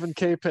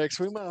 7K picks.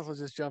 We might as well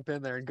just jump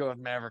in there and go with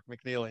Maverick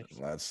McNeely.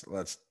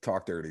 Let's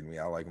talk dirty to me.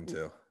 I like him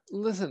too.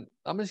 Listen,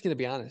 I'm just going to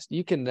be honest.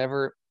 You can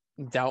never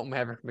doubt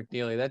Maverick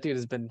McNeely. That dude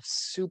has been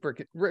super,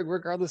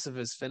 regardless of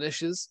his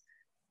finishes,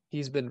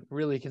 he's been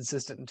really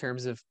consistent in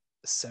terms of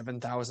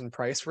 7,000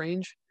 price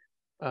range.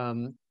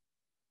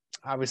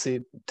 Obviously,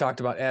 talked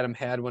about Adam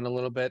Hadwin a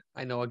little bit.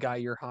 I know a guy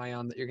you're high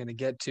on that you're going to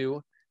get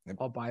to. Yep.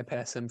 I'll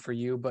bypass him for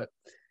you, but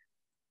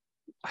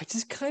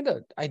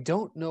I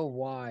don't know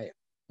why,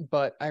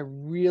 but I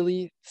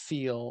really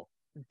feel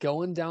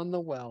going down the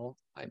well,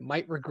 I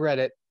might regret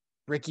it.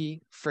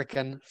 Ricky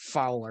frickin'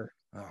 Fowler.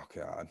 Oh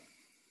God.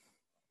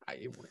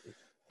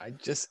 I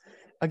just,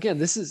 again,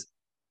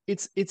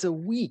 it's a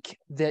week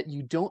that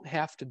you don't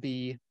have to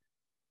be.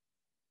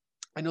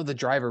 I know the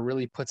driver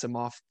really puts him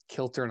off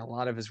kilter in a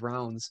lot of his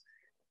rounds.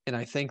 And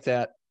I think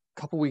that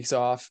a couple weeks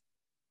off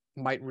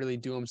might really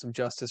do him some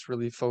justice,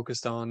 really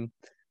focused on,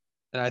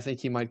 and I think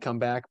he might come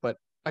back. But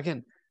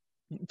again,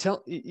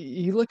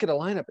 you look at a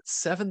lineup at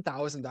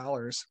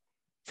 $7,000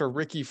 for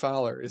Ricky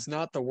Fowler is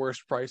not the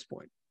worst price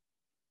point.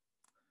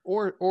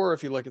 Or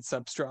if you look at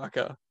Sepp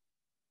Straka,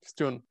 he's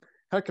doing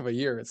a heck of a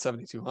year at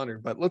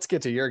 7,200. But let's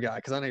get to your guy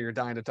because I know you're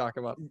dying to talk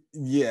about.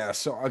 Yeah.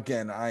 So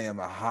again, I am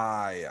a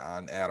high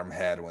on Adam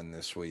Hadwin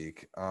this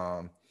week.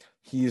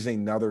 He is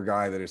another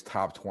guy that is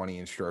top 20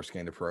 in strokes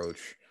gained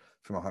approach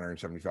from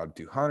 175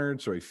 to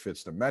 200. So he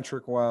fits the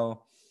metric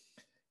well.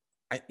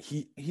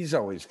 He's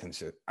always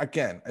consistent.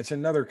 Again, it's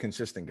another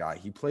consistent guy.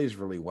 He plays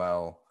really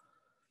well.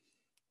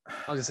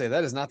 I was gonna say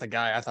that is not the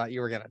guy I thought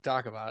you were gonna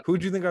talk about. Who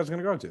do you think I was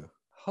gonna go to?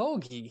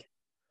 Hoagie.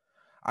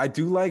 I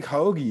do like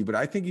Hoagie, but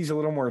I think he's a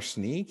little more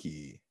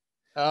sneaky.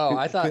 Oh,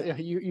 I thought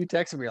you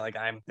texted me like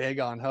I'm big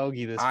on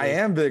Hoagie this week. I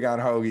am big on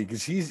Hoagie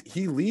because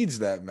he leads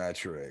that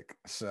metric.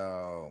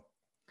 So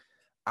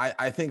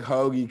I think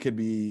Hoagie could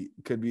be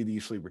the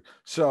sleeper.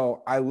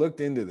 So I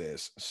looked into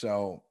this.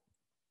 So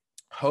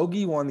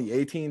Hoagie won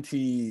the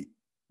AT&T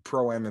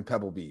Pro-Am in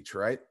Pebble Beach,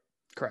 right?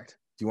 Correct.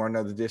 Do you want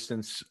to know the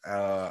distance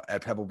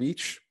at Pebble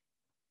Beach?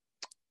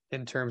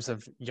 In terms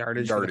of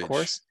yardage for the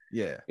course?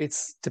 Yeah.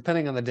 It's,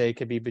 depending on the day,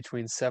 could be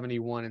between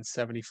 71 and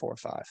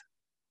 74.5.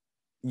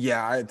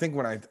 Yeah, I think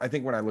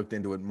when I looked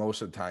into it,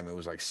 most of the time it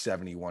was like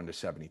 71 to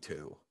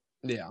 72.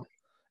 Yeah.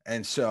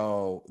 And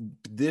so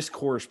this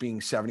course being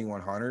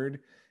 7,100,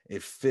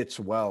 it fits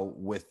well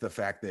with the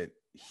fact that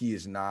he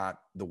is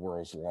not the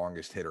world's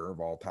longest hitter of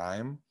all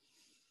time.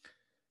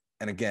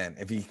 And again,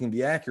 if he can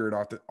be accurate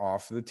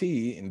off the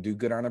tee and do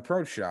good on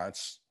approach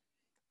shots,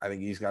 I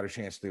think he's got a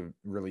chance to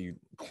really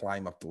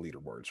climb up the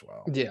leaderboards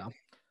well. Yeah.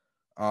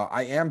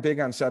 I am big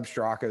on Sepp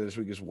Straka this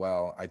week as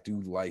well. I do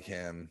like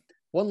him.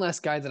 One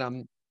last guy that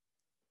I'm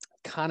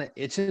kind of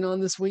itching on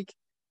this week,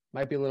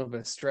 might be a little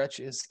bit of stretch,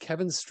 is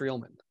Kevin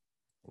Streelman.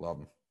 Love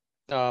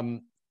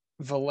him.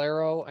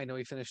 Valero, I know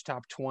he finished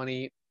top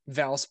 20.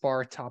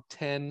 Valspar, top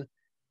 10.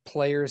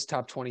 Players,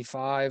 top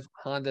 25.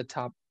 Honda,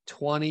 top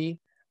 20.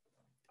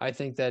 I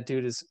think that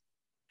dude is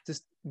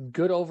just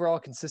good overall,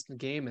 consistent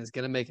game, is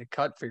going to make a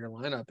cut for your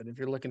lineup. And if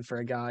you're looking for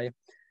a guy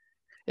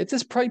at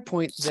this price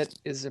point that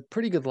is a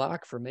pretty good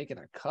lock for making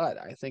a cut,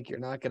 I think you're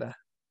not going to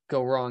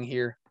go wrong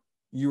here.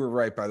 You were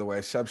right, by the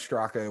way. Sepp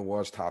Straka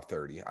was top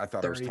 30. I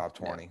thought 30, it was top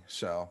 20. Yeah.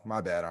 So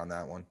my bad on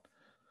that one.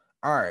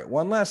 All right.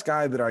 One last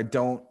guy that I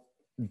don't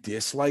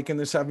dislike in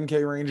the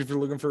 7K range, if you're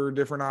looking for a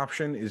different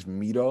option, is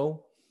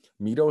Mito.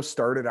 Mito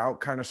started out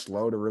kind of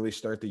slow to really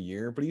start the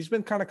year, but he's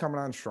been kind of coming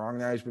on strong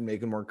now. He's been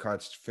making more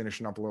cuts,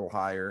 finishing up a little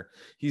higher.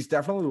 He's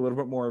definitely a little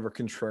bit more of a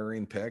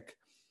contrarian pick.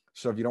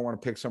 So if you don't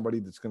want to pick somebody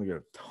that's going to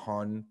get a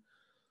ton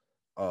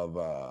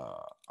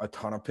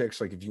of picks,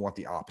 like if you want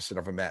the opposite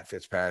of a Matt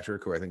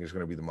Fitzpatrick, who I think is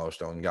going to be the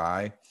most owned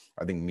guy,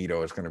 I think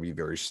Mito is going to be a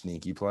very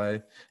sneaky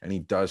play, and he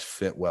does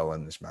fit well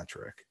in this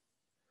metric.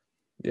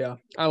 Yeah,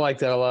 I like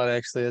that a lot,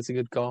 actually. That's a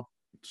good call.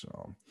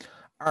 So,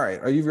 all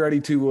right. Are you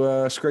ready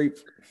to scrape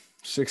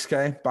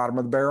 6K, bottom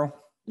of the barrel?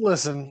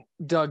 Listen,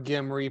 Doug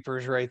Gim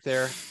Reapers right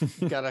there.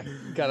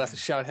 Gotta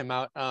shout him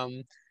out.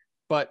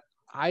 But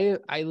I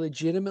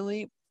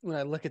legitimately, when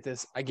I look at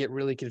this, I get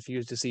really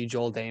confused to see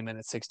Joel Damon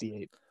at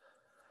 68.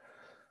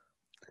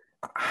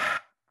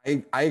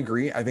 I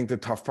agree. I think the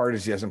tough part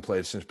is he hasn't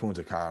played since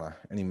Punta Cana,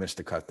 and he missed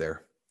the cut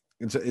there.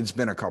 It's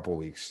been a couple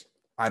weeks.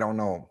 I don't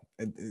know.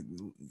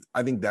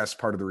 I think that's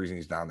part of the reason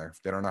he's down there.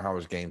 They don't know how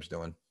his game's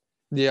doing.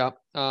 Yeah,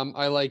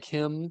 I like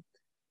him,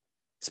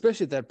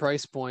 especially at that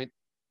price point.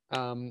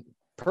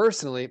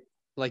 Personally,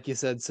 like you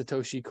said,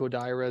 Satoshi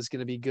Kodaira is going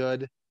to be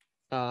good.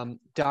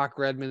 Doc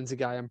Redman's a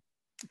guy I'm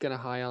going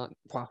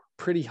to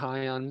pretty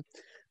high on.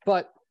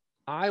 But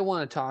I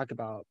want to talk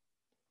about,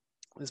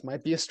 this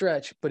might be a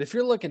stretch, but if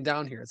you're looking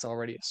down here, it's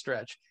already a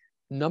stretch.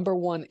 Number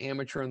one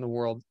amateur in the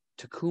world,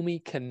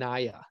 Takumi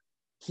Kanaya.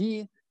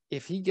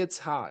 If he gets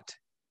hot,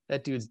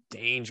 that dude's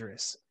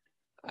dangerous.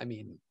 I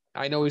mean,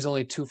 I know he's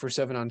only 2 for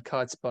 7 on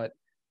cuts, but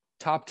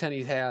top 10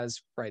 he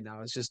has right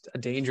now is just a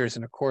dangerous.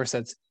 And of course,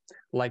 that's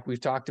like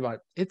we've talked about,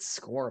 it's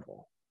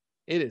scoreable.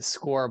 It is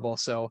scoreable.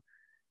 So,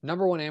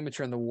 number one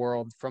amateur in the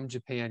world from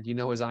Japan,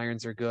 his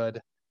irons are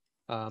good.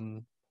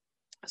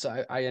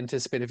 So I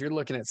anticipate if you're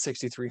looking at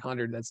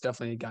 6,300, that's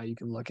definitely a guy you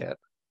can look at.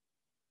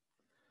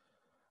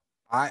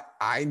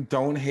 I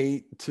don't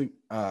hate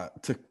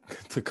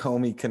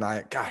Takumi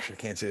Kanaya. Gosh, I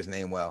can't say his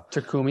name well.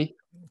 Takumi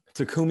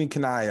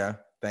Kanaya.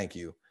 Thank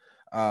you.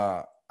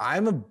 I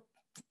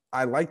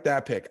like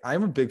that pick.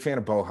 I'm a big fan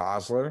of Bo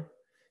Hosler.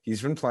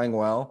 He's been playing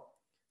well.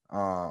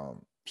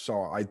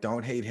 So I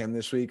don't hate him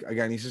this week.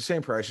 Again, he's the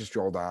same price as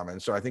Joel Dahman.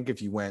 So I think if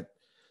you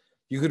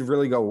could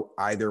really go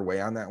either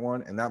way on that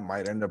one. And that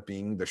might end up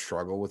being the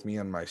struggle with me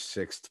on my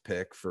 6th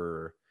pick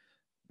for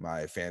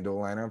my FanDuel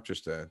lineup,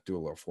 just to do a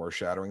little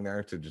foreshadowing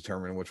there to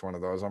determine which one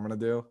of those I'm going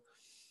to do.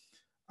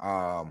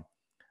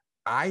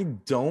 I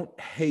don't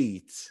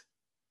hate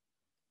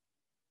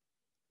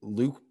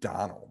Luke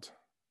Donald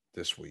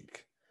this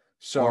week.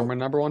 So former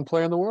number one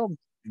player in the world.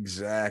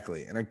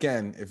 Exactly. And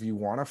again, if you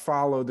want to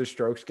follow the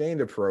strokes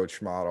gained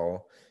approach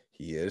model,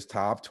 he is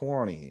top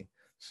 20.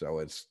 So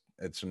it's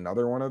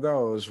another one of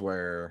those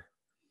where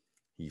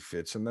he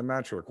fits in the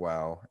metric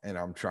well. And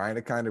I'm trying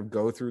to kind of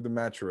go through the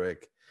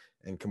metric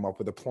and come up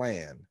with a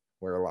plan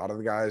where a lot of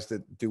the guys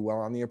that do well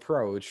on the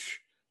approach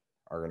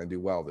are going to do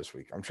well this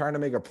week. I'm trying to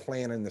make a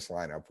plan in this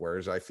lineup,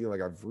 whereas I feel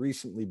like I've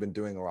recently been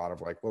doing a lot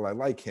of I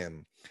like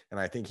him and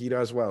I think he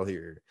does well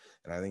here.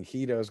 And I think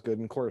he does good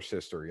in course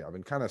history. I've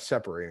been kind of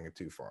separating it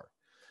too far.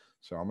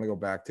 So I'm going to go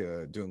back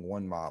to doing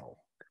one model.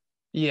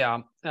 Yeah.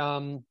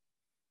 And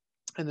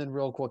then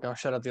real quick, I'll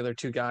shout out the other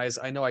two guys.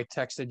 I know I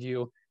texted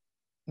you,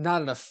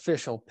 not an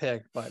official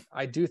pick, but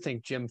I do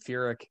think Jim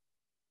Furyk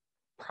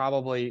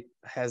probably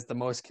has the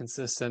most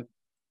consistent.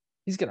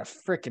 He's got a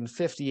freaking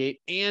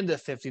 58 and a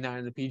 59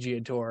 in the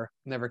PGA Tour.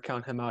 Never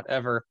count him out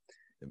ever.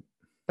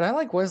 But I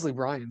like Wesley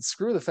Bryan.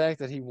 Screw the fact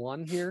that he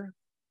won here.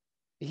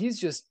 He's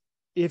just,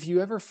 if you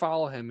ever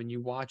follow him and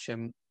you watch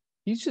him,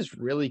 he's just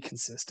really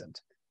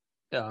consistent.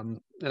 And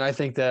I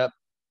think that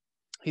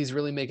he's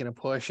really making a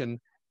push. And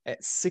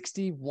at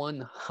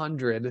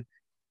 6,100,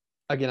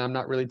 again, I'm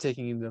not really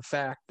taking into the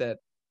fact that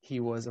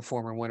he was a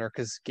former winner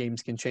because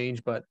games can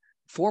change, but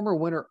former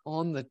winner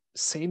on the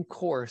same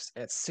course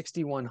at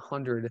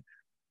 6,100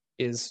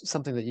 is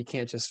something that you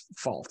can't just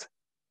fault.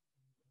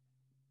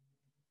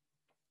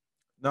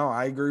 No,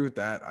 I agree with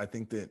that. I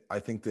think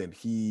that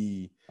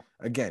he,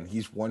 again,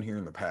 he's won here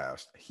in the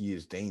past. He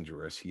is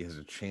dangerous. He has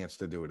a chance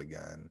to do it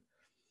again.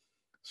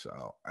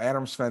 So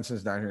Adam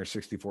Svensson's down here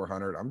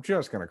 6,400. I'm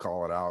just going to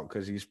call it out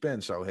because he's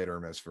been so hit or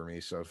miss for me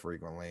so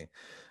frequently.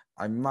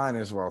 I might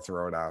as well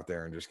throw it out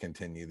there and just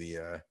continue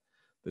the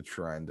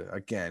trend.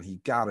 Again, he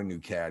got a new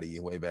caddy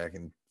way back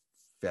in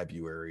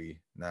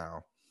February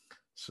now.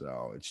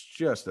 So it's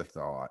just a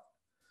thought.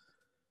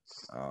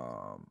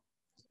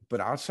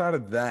 But outside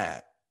of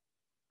that,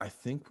 I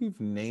think we've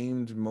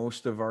named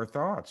most of our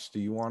thoughts.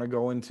 Do you want to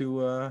go into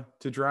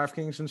to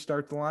DraftKings and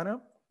start the lineup?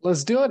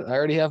 Let's do it. I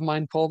already have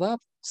mine pulled up.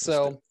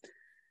 So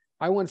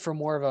I went for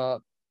more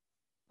of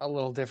a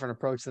little different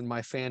approach than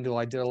my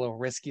FanDuel. I did a little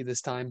risky this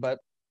time, but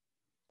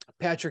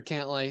Patrick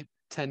Cantlay,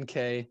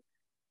 10K,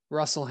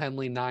 Russell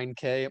Henley,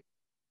 9K,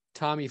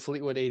 Tommy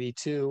Fleetwood,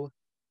 82,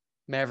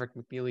 Maverick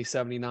McNeely,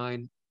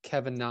 79,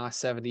 Kevin Na,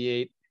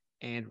 78,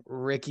 and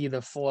Ricky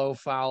the Flow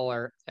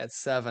Fowler at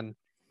 7.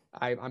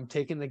 I'm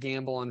taking the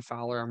gamble on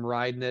Fowler. I'm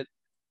riding it,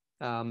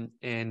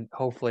 and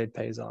hopefully it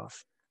pays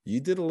off. You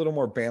did a little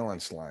more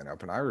balanced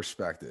lineup, and I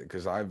respect it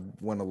because I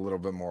went a little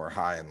bit more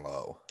high and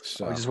low.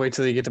 So just wait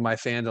till you get to my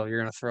FanDuel.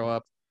 You're going to throw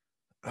up.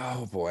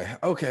 Oh, boy.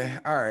 Okay.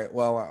 All right.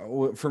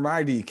 Well, for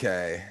my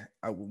DK,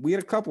 we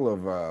had a couple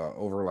of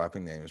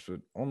overlapping names,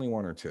 but only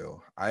one or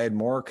two. I had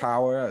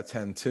Morikawa at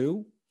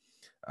 10-2,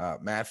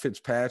 Matt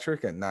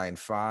Fitzpatrick at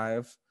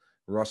 9-5,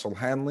 Russell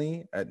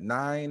Henley at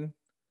 9,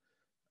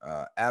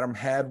 Adam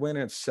Hadwin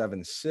at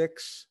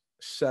 7-6,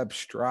 Seb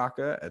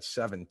Straka at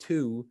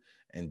 7-2,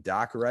 and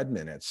Doc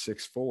Redman at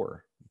 6-4,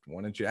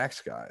 one of Jack's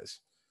guys.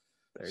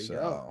 There you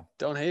go.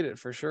 Don't hate it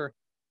for sure.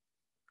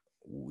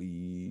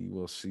 We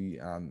will see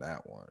on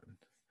that one.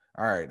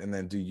 All right. And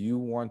then do you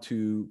want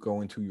to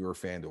go into your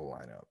FanDuel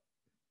lineup?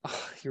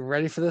 You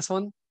ready for this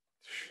one?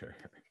 Sure.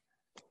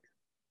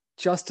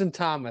 Justin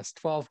Thomas,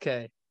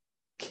 12K.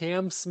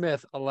 Cam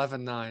Smith,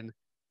 11.9.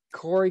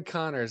 Corey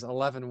Connors,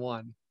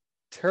 11.1.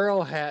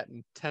 Terrell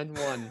Hatton,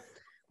 10.1.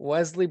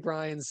 Wesley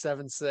Bryan,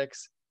 7.6.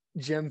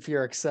 Jim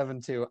Furyk,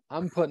 7.2.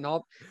 I'm putting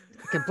all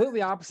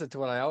completely opposite to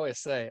what I always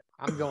say.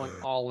 I'm going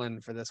all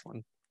in for this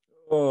one.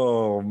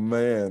 Oh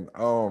man.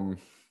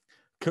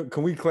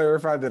 Can we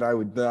clarify that I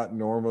would not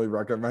normally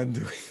recommend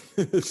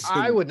doing this?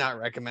 I would not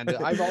recommend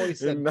it. I've always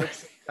said in- pick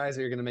some guys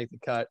that are going to make the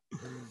cut,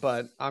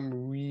 but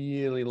I'm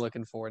really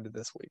looking forward to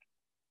this week.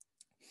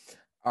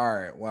 All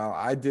right. Well,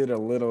 I did a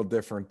little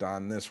different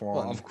on this one.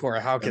 Well, of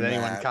course. How could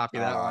anyone copy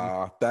that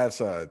one? That's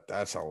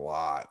a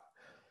lot.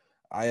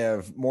 I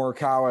have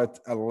Morikawa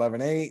at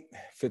 11.8,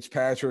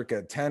 Fitzpatrick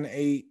at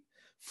 10.8,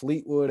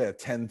 Fleetwood at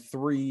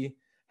 10.3,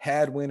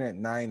 Hadwin at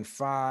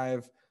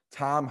 9.5,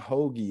 Tom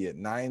Hoagie at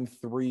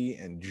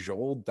 9.3, and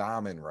Joel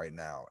Dahman right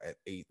now at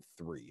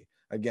 8.3.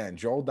 Again,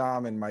 Joel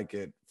Dahman might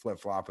get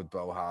flip-flop with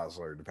Beau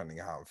Hossler, depending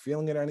on how I'm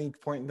feeling at any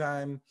point in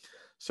time.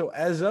 So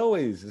as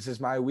always, this is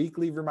my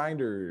weekly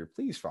reminder.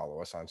 Please follow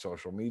us on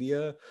social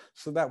media.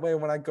 So that way,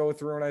 when I go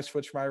through and I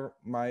switch my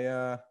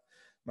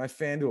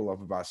FanDuel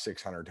up about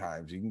 600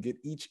 times, you can get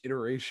each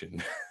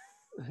iteration.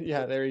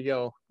 Yeah, there you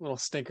go. Little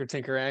stinker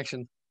tinker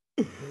action.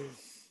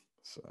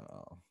 So,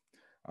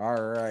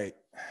 all right.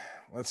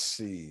 Let's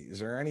see. Is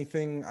there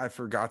anything I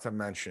forgot to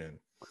mention?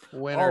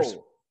 Winners.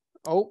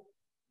 Oh.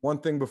 One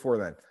thing before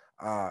then.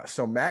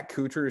 So Matt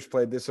Kuchar has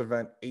played this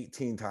event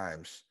 18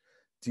 times.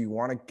 Do you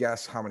want to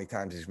guess how many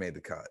times he's made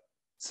the cut?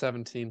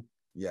 17.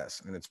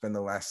 Yes, and it's been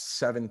the last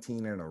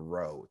 17 in a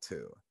row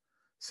too.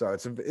 So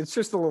it's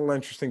just a little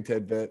interesting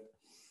tidbit.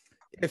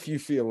 If you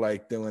feel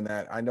like doing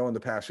that, I know in the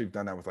past we've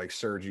done that with like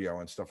Sergio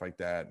and stuff like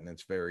that, and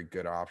it's very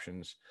good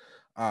options.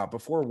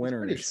 Before winners,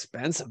 pretty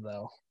expensive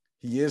though.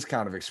 He is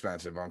kind of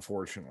expensive,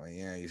 unfortunately.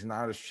 Yeah, he's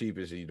not as cheap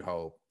as you'd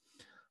hope.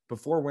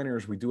 Before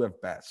winners, we do have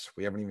bets.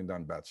 We haven't even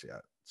done bets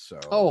yet. So,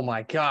 oh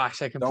my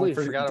gosh, I completely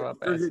forgot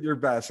about that. Forget your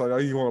bets. I know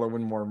you want to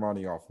win more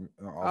money off.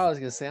 I was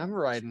gonna say I'm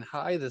riding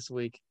high this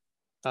week.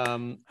 How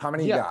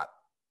many you got?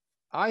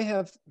 I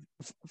have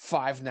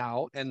 5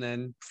 now, and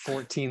then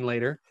 14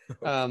 later.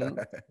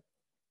 Okay.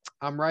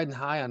 I'm riding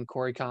high on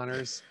Corey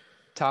Connors.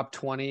 Top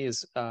 20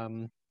 is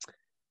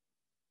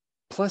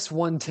plus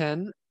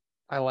 110.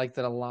 I like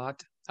that a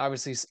lot.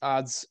 Obviously,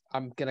 odds.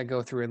 I'm gonna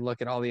go through and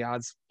look at all the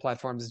odds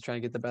platforms and try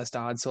and get the best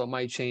odds, so it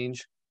might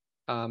change.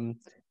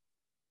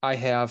 I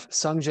have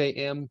Sungjae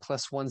Im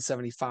plus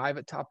 175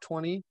 at top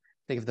 20. I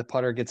think if the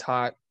putter gets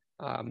hot,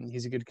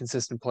 he's a good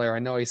consistent player. I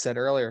know he said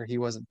earlier he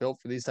wasn't built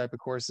for these type of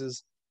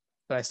courses,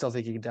 but I still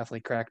think he can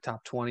definitely crack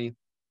top 20.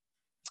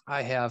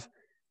 I have,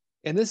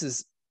 and this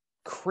is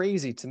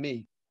crazy to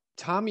me,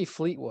 Tommy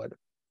Fleetwood,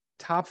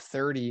 top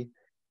 30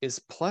 is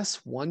plus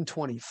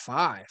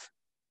 125.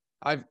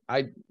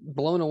 I've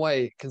blown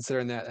away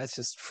considering that. That's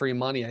just free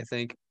money, I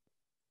think.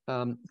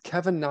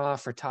 Kevin Na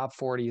for top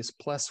 40 is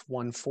plus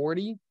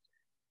 140.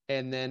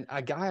 And then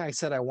a guy I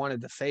said I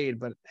wanted to fade,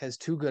 but has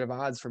too good of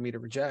odds for me to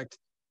reject,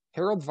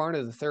 Harold Varner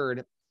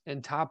III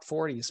in top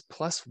 40 is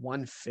plus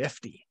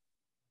 150.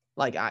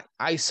 Like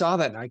I saw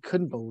that and I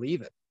couldn't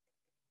believe it.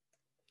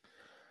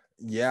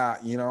 Yeah,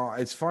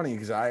 it's funny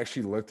because I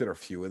actually looked at a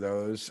few of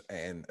those,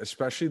 and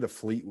especially the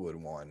Fleetwood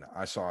one.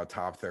 I saw a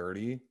top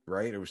 30,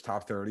 right? It was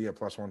top 30 at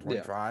plus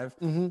 125.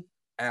 Yeah. Mm-hmm.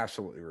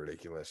 Absolutely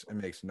ridiculous. It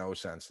makes no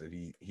sense that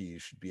he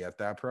should be at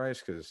that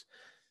price because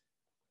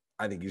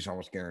I think he's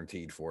almost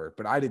guaranteed for it.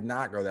 But I did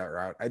not go that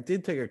route. I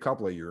did take a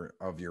couple of your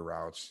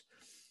routes,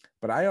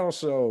 but I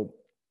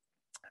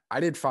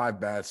did 5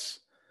 bets.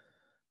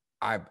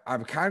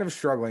 I'm kind of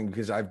struggling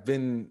because I've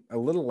been a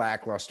little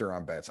lackluster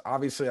on bets.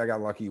 Obviously, I got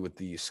lucky with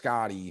the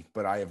Scotty,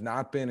 but I have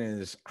not been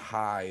as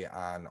high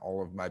on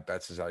all of my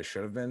bets as I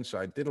should have been. So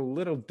I did a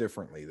little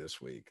differently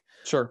this week.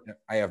 Sure.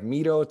 I have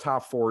Mito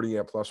top 40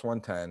 at plus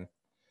 110.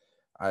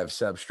 I have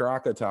Seb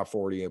Straka top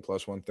 40 at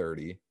plus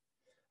 130.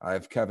 I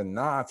have Kevin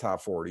Na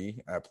top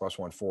 40 at plus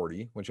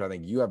 140, which I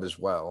think you have as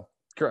well.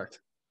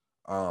 Correct.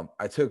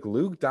 I took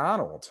Luke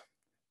Donald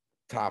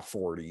top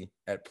 40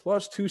 at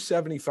plus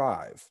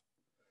 275.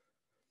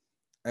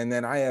 And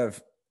then I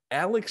have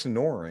Alex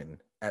Noren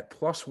at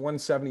plus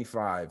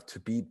 175 to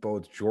beat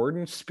both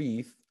Jordan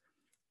Spieth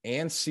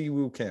and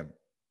Siwoo Kim.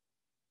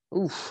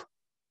 Oof.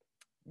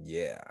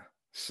 Yeah.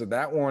 So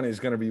that one is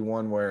going to be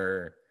one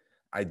where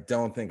I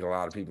don't think a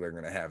lot of people are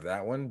going to have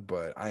that one,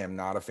 but I am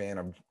not a fan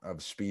of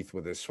Spieth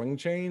with his swing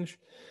change.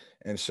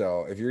 And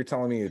so if you're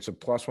telling me it's a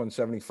plus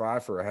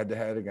 175 for a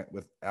head-to-head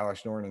with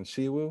Alex Noren and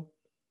Siwoo,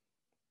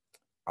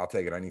 I'll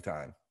take it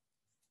anytime.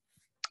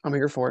 I'm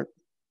here for it.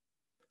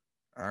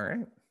 All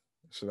right.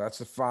 So that's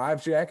the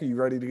 5, Jack. Are you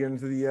ready to get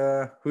into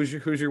the who's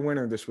your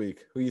winner this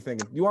week? Who are you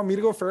thinking? You want me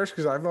to go first?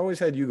 Because I've always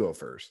had you go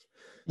first.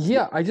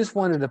 Yeah, I just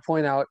wanted to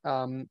point out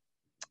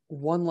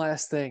one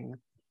last thing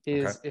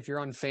is if you're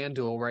on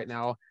FanDuel right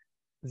now,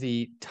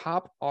 the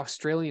top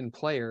Australian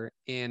player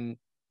in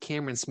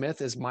Cameron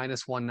Smith is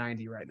minus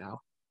 190 right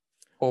now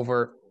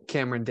over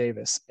Cameron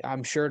Davis.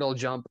 I'm sure it'll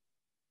jump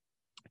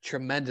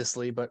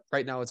tremendously, but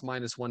right now it's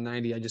minus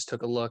 190. I just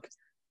took a look.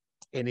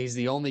 and he's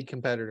the only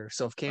competitor.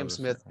 So if I Cam was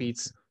Smith just saying,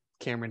 beats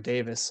Cameron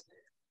Davis,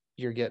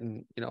 you're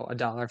getting,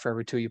 $1 for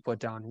every two you put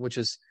down, which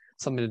is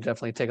something to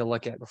definitely take a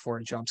look at before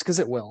it jumps, because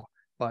it will.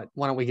 But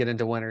why don't we get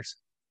into winners?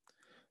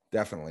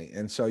 definitely.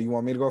 And so you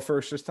want me to go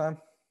first this time?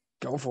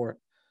 Go for it.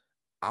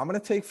 I'm going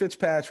to take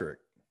Fitzpatrick.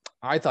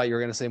 I thought you were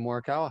going to say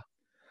Morikawa.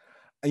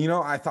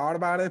 I thought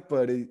about it,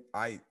 but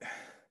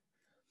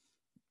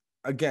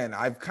again,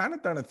 I've kind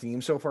of done a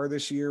theme so far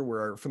this year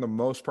where, for the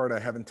most part, I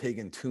haven't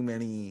taken too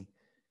many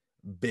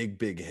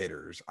big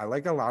hitters. I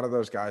like a lot of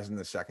those guys in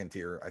the second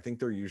tier. I think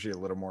they're usually a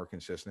little more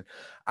consistent.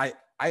 I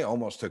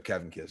almost took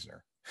Kevin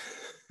Kisner.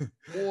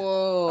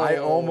 Whoa.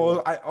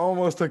 I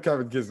almost took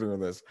Kevin Kisner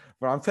in this,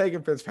 but I'm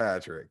taking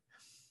Fitzpatrick.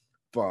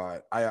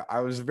 But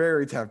I was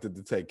very tempted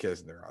to take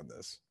Kisner on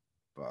this.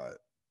 But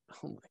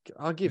oh my God,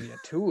 I'll give you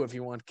a 2 if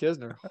you want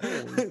Kisner.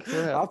 Holy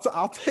crap.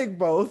 I'll take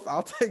both.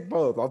 I'll take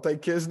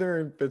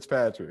Kisner and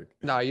Fitzpatrick.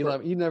 No, you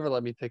never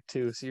let me pick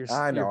 2, so you're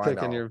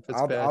picking your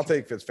Fitzpatrick. I'll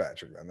take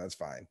Fitzpatrick then. That's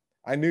fine.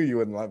 I knew you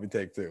wouldn't let me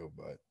take 2,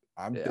 but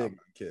I'm big on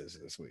Kiz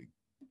this week.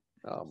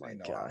 Oh my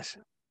gosh.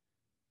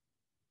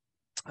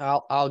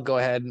 I'll go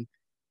ahead, and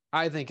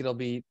I think it'll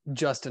be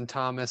Justin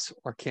Thomas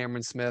or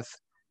Cameron Smith.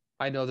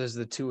 I know there's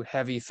the 2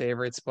 heavy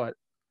favorites, but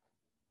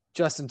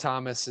Justin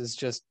Thomas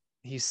is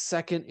he's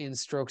second in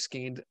strokes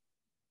gained,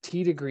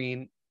 tee to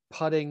green,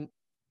 putting,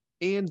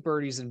 and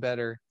birdies and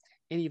better,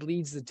 and he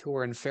leads the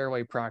tour in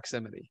fairway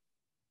proximity.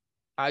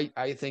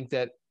 I think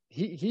that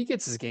he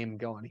gets his game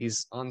going.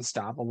 He's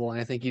unstoppable,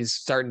 and I think he's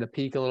starting to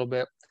peak a little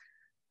bit.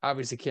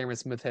 Obviously, Cameron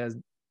Smith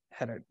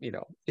had a,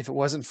 if it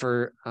wasn't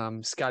for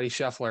Scotty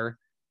Scheffler,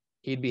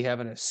 he'd be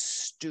having a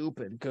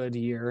stupid good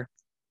year.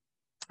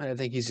 I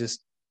think he's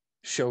just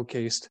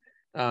showcased,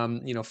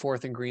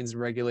 fourth in greens in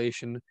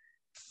regulation,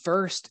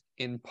 first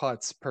in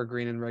putts per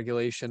green in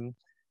regulation.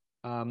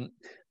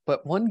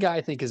 But one guy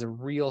I think is a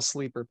real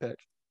sleeper pick,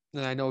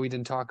 and I know we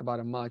didn't talk about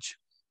him much,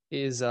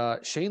 is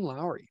Shane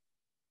Lowry.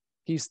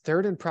 He's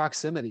third in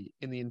proximity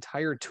in the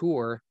entire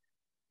tour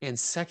and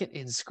second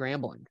in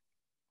scrambling.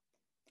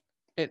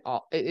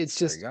 It's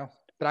just, there you go.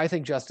 But I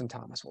think Justin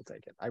Thomas will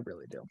take it. I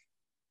really do.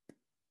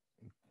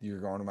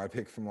 You're going to my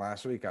pick from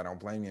last week. I don't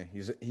blame you.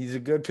 He's a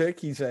good pick.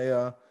 He's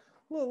a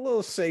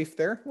little safe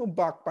there, little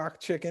bok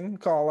chicken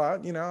call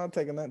out.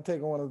 Taking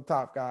one of the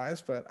top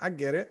guys. But I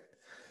get it.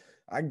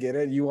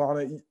 You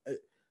want to,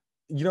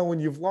 when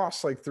you've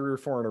lost like 3 or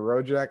 4 in a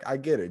row, Jack. I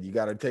get it. You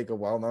got to take a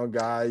well-known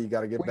guy. You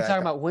got to get back. Are we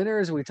talking about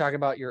winners? Are we talking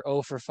about your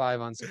 0 for 5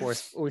 on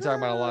sports? Are we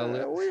talking about a lot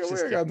of?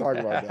 We're gonna talk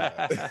about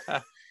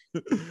that.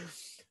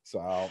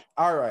 So,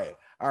 all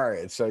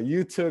right. So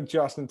you took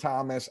Justin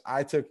Thomas.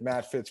 I took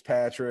Matt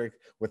Fitzpatrick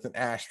with an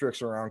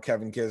asterisk around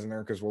Kevin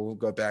Kisner because we'll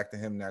go back to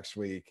him next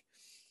week.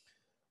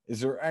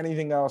 Is there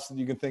anything else that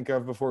you can think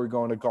of before we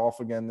go into golf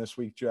again this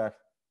week, Jack?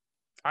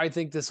 I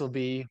think this will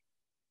be,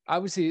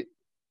 obviously,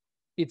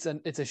 it's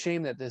a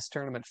shame that this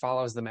tournament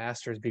follows the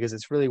Masters because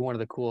it's really one of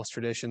the coolest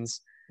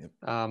traditions.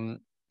 Yep.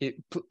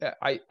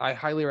 I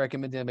highly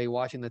recommend anybody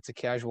watching that's a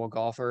casual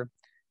golfer,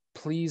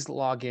 please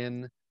log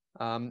in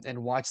and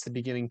watch the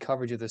beginning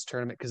coverage of this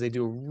tournament because they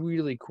do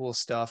really cool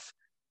stuff.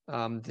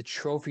 The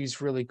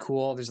trophy's really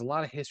cool. There's a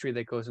lot of history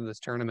that goes into this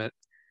tournament.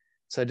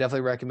 So I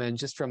definitely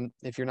recommend,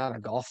 if you're not a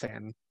golf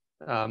fan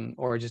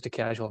or just a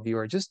casual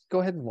viewer, just go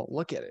ahead and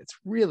look at it. It's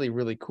really,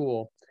 really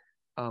cool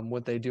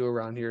what they do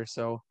around here.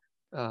 So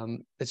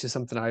it's just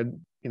something I,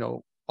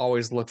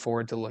 always look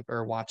forward to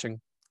watching.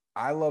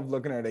 I love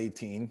looking at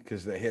 18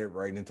 because they hit it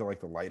right into like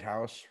the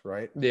lighthouse,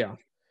 right? Yeah.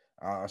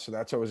 So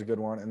that's always a good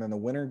one. And then the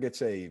winner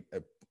gets a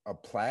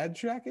plaid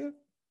jacket.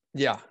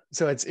 Yeah.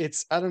 So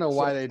it's I don't know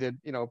why they did,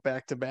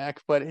 back to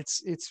back, but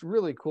it's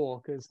really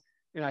cool because,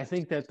 I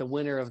think that the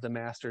winner of the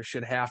Masters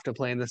should have to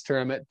play in this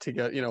tournament to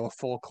get, a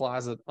full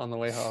closet on the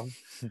way home.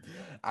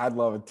 I'd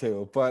love it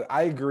too. But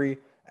I agree.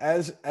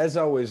 As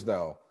always,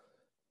 though,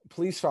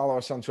 please follow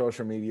us on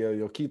social media.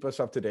 You'll keep us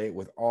up to date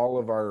with all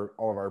of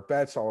our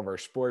bets, all of our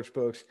sports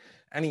books,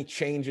 any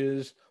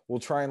changes. We'll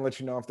try and let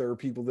you know if there are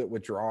people that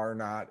withdraw or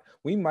not.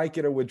 We might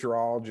get a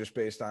withdrawal just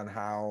based on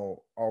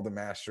how all the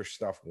Masters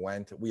stuff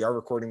went. We are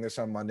recording this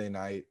on Monday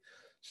night,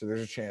 so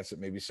there's a chance that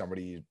maybe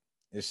somebody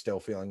is still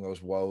feeling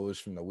those woes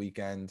from the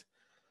weekend.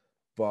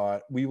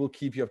 But we will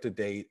keep you up to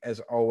date. As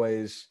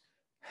always,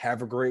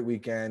 have a great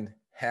weekend.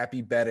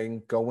 Happy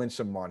betting. Go win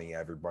some money,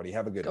 everybody.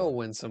 Have a good one. Go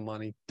win some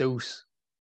money. Deuce.